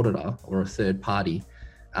to an auditor or a third party,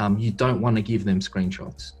 you don't want to give them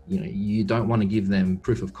screenshots. You don't want to give them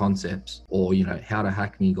proof of concepts or how to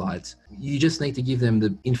hack me guides. You just need to give them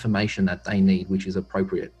the information that they need, which is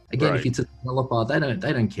appropriate. Again, Right. If it's a developer, they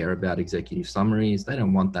don't care about executive summaries. They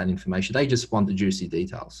don't want that information. They just want the juicy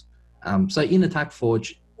details. So in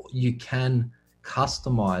AttackForge, you can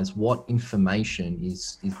customize what information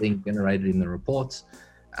is being generated in the reports,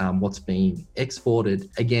 what's being exported.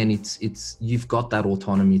 Again, it's you've got that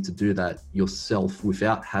autonomy to do that yourself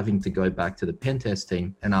without having to go back to the pen test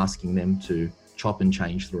team and asking them to chop and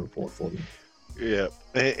change the report for you. Yeah,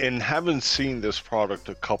 and having seen this product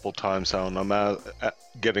a couple times now, and I'm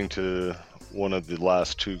getting to one of the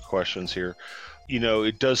last two questions here.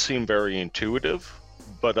 It does seem very intuitive,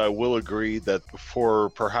 but I will agree that for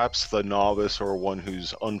perhaps the novice or one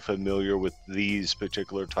who's unfamiliar with these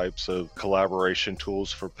particular types of collaboration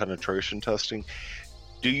tools for penetration testing,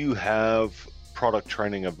 do you have product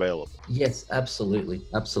training available? Yes, absolutely.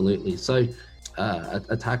 So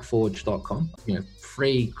attackforge.com,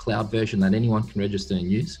 free cloud version that anyone can register and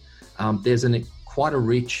use. There's quite a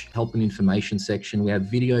rich help and information section. We have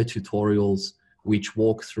video tutorials which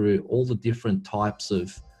walk through all the different types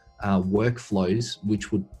of workflows,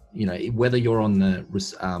 which would, whether you're on the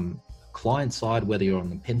client side, whether you're on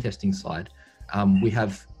the pen testing side, we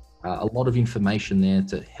have a lot of information there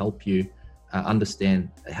to help you understand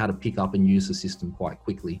how to pick up and use the system quite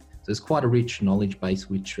quickly. So there's quite a rich knowledge base,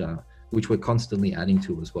 which we're constantly adding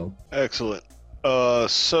to as well. Excellent.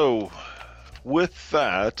 So with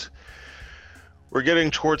that, we're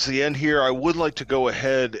getting towards the end here. I would like to go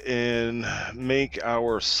ahead and make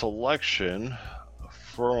our selection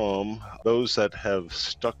from those that have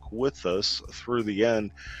stuck with us through the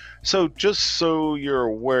end. So just so you're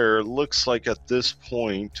aware, it looks like at this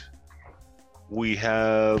point we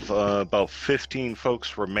have about 15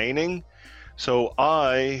 folks remaining. So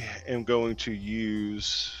I am going to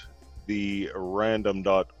use the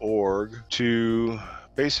random.org to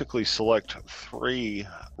basically select 3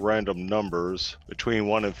 random numbers between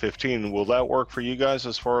 1 and 15. Will that work for you guys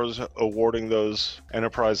as far as awarding those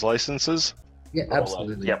enterprise licenses? Yeah,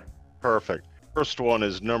 absolutely. Yep. Perfect. First one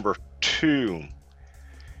is number 2.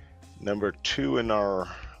 Number 2 in our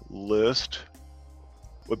list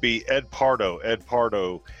would be Ed Pardo. Ed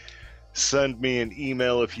Pardo, send me an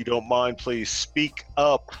email if you don't mind, please. Speak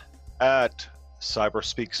up at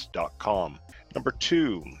cyberspeaks.com. Number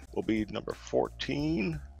 2 will be number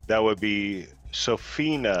 14. That would be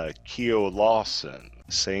Sofina Keo Lawson.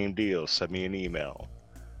 Same deal. Send me an email.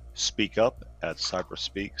 Speak up at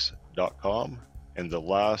cyberspeaks.com. And the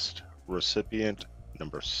last recipient,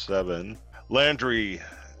 number 7, Landry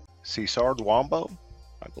Cesar Wambo,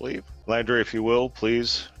 I believe. Landry, if you will,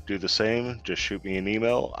 please do the same. Just shoot me an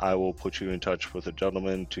email. I will put you in touch with a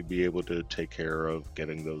gentleman to be able to take care of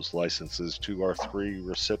getting those licenses to our 3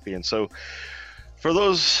 recipients. So for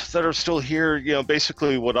those that are still here,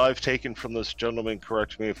 basically what I've taken from this gentleman,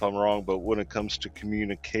 correct me if I'm wrong, but when it comes to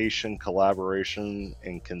communication, collaboration,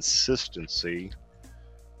 and consistency,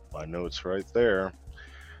 my notes right there,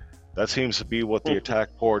 that seems to be what the Attack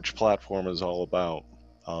Forge platform is all about.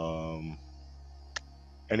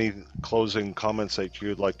 Any closing comments that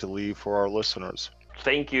you'd like to leave for our listeners?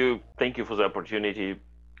 Thank you for the opportunity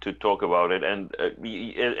to talk about it. And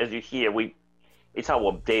as you hear, it's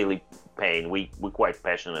our daily pain. We're quite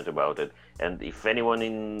passionate about it. And if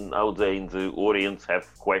anyone out there in the audience have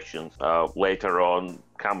questions later on,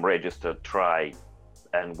 come register, try,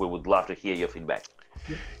 and we would love to hear your feedback.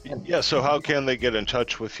 Yeah, so how can they get in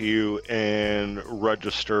touch with you and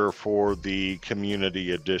register for the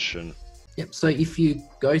community edition? Yep. So if you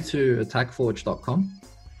go to attackforge.com,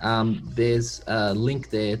 there's a link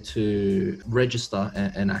there to register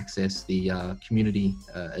and access the community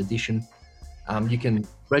edition. You can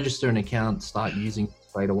register an account, start using it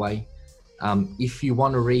straight away. If you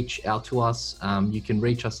want to reach out to us, you can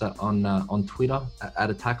reach us on Twitter at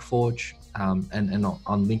AttackForge and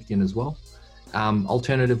on LinkedIn as well.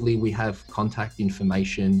 Alternatively, we have contact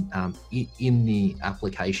information in the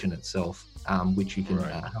application itself, which you can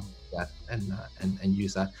have that and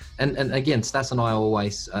use that. And again, Stas and I are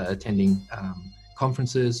always attending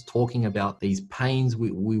conferences, talking about these pains.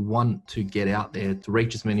 We want to get out there to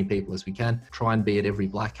reach as many people as we can, try and be at every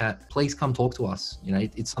Black Hat. Please come talk to us.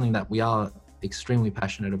 It's something that we are extremely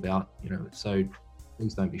passionate about, so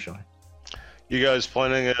please don't be shy. You guys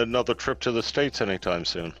planning another trip to the States anytime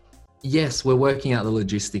soon? Yes, we're working out the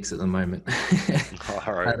logistics at the moment.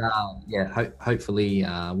 All right. But hopefully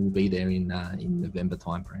we'll be there in November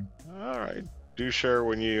timeframe. All right. Do share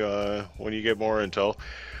when you get more intel.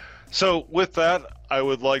 So with that, I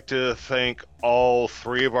would like to thank all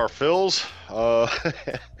 3 of our Phils.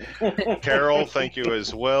 Carol, thank you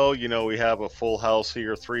as well. We have a full house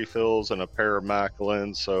here, 3 Phils and a pair of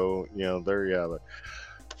Macklins. So, there you have it.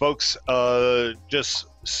 Folks, just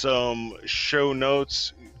some show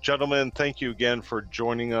notes. Gentlemen, thank you again for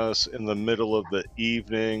joining us in the middle of the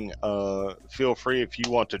evening. Feel free if you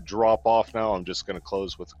want to drop off now. I'm just going to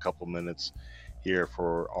close with a couple minutes here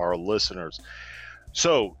for our listeners.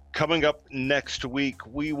 So coming up next week,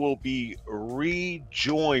 we will be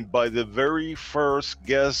rejoined by the very first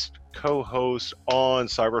guest co-host on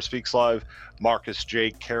CyberSpeaks Live, Marcus J.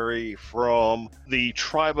 Carey from the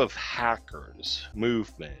Tribe of Hackers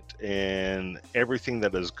movement and everything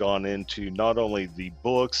that has gone into not only the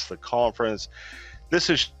books, the conference. This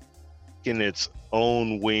is in its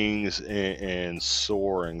own wings and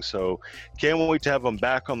soaring. So can't wait to have him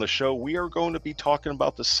back on the show. We are going to be talking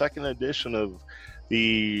about the 2nd edition of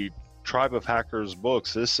the Tribe of Hackers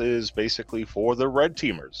books. This is basically for the red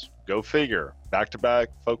teamers. Go figure. Back to back,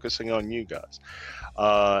 focusing on you guys.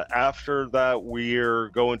 After that, we're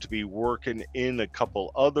going to be working in a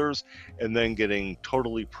couple others and then getting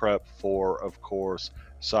totally prepped for, of course,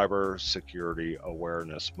 Cybersecurity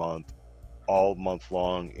Awareness Month, all month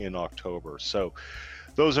long in October. So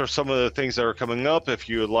those are some of the things that are coming up. If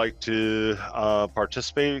you would like to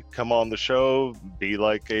participate, come on the show, be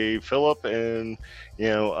like a Philip and,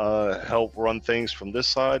 help run things from this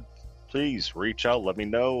side, please reach out, let me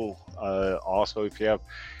know. Also, if you have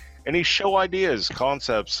any show ideas,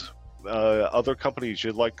 concepts, other companies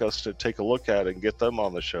you'd like us to take a look at and get them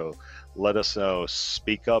on the show, let us know.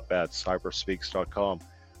 Speak up at cyberspeaks.com.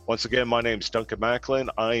 Once again, my name is Duncan Macklin.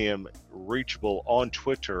 I am reachable on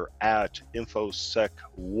Twitter at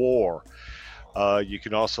InfoSecWar. You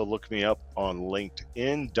can also look me up on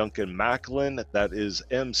LinkedIn, Duncan Macklin. That is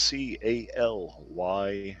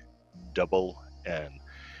McAlyn.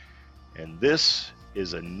 And this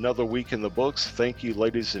is another week in the books. Thank you,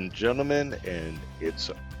 ladies and gentlemen, and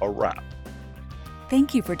it's a wrap.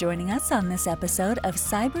 Thank you for joining us on this episode of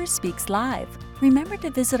Cyber Speaks Live. Remember to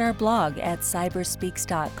visit our blog at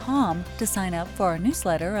cyberspeaks.com to sign up for our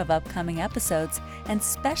newsletter of upcoming episodes and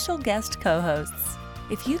special guest co-hosts.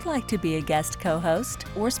 If you'd like to be a guest co-host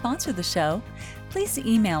or sponsor the show, please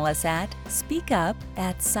email us at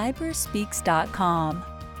speakup@cyberspeaks.com.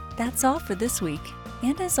 That's all for this week.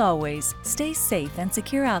 And as always, stay safe and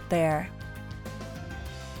secure out there.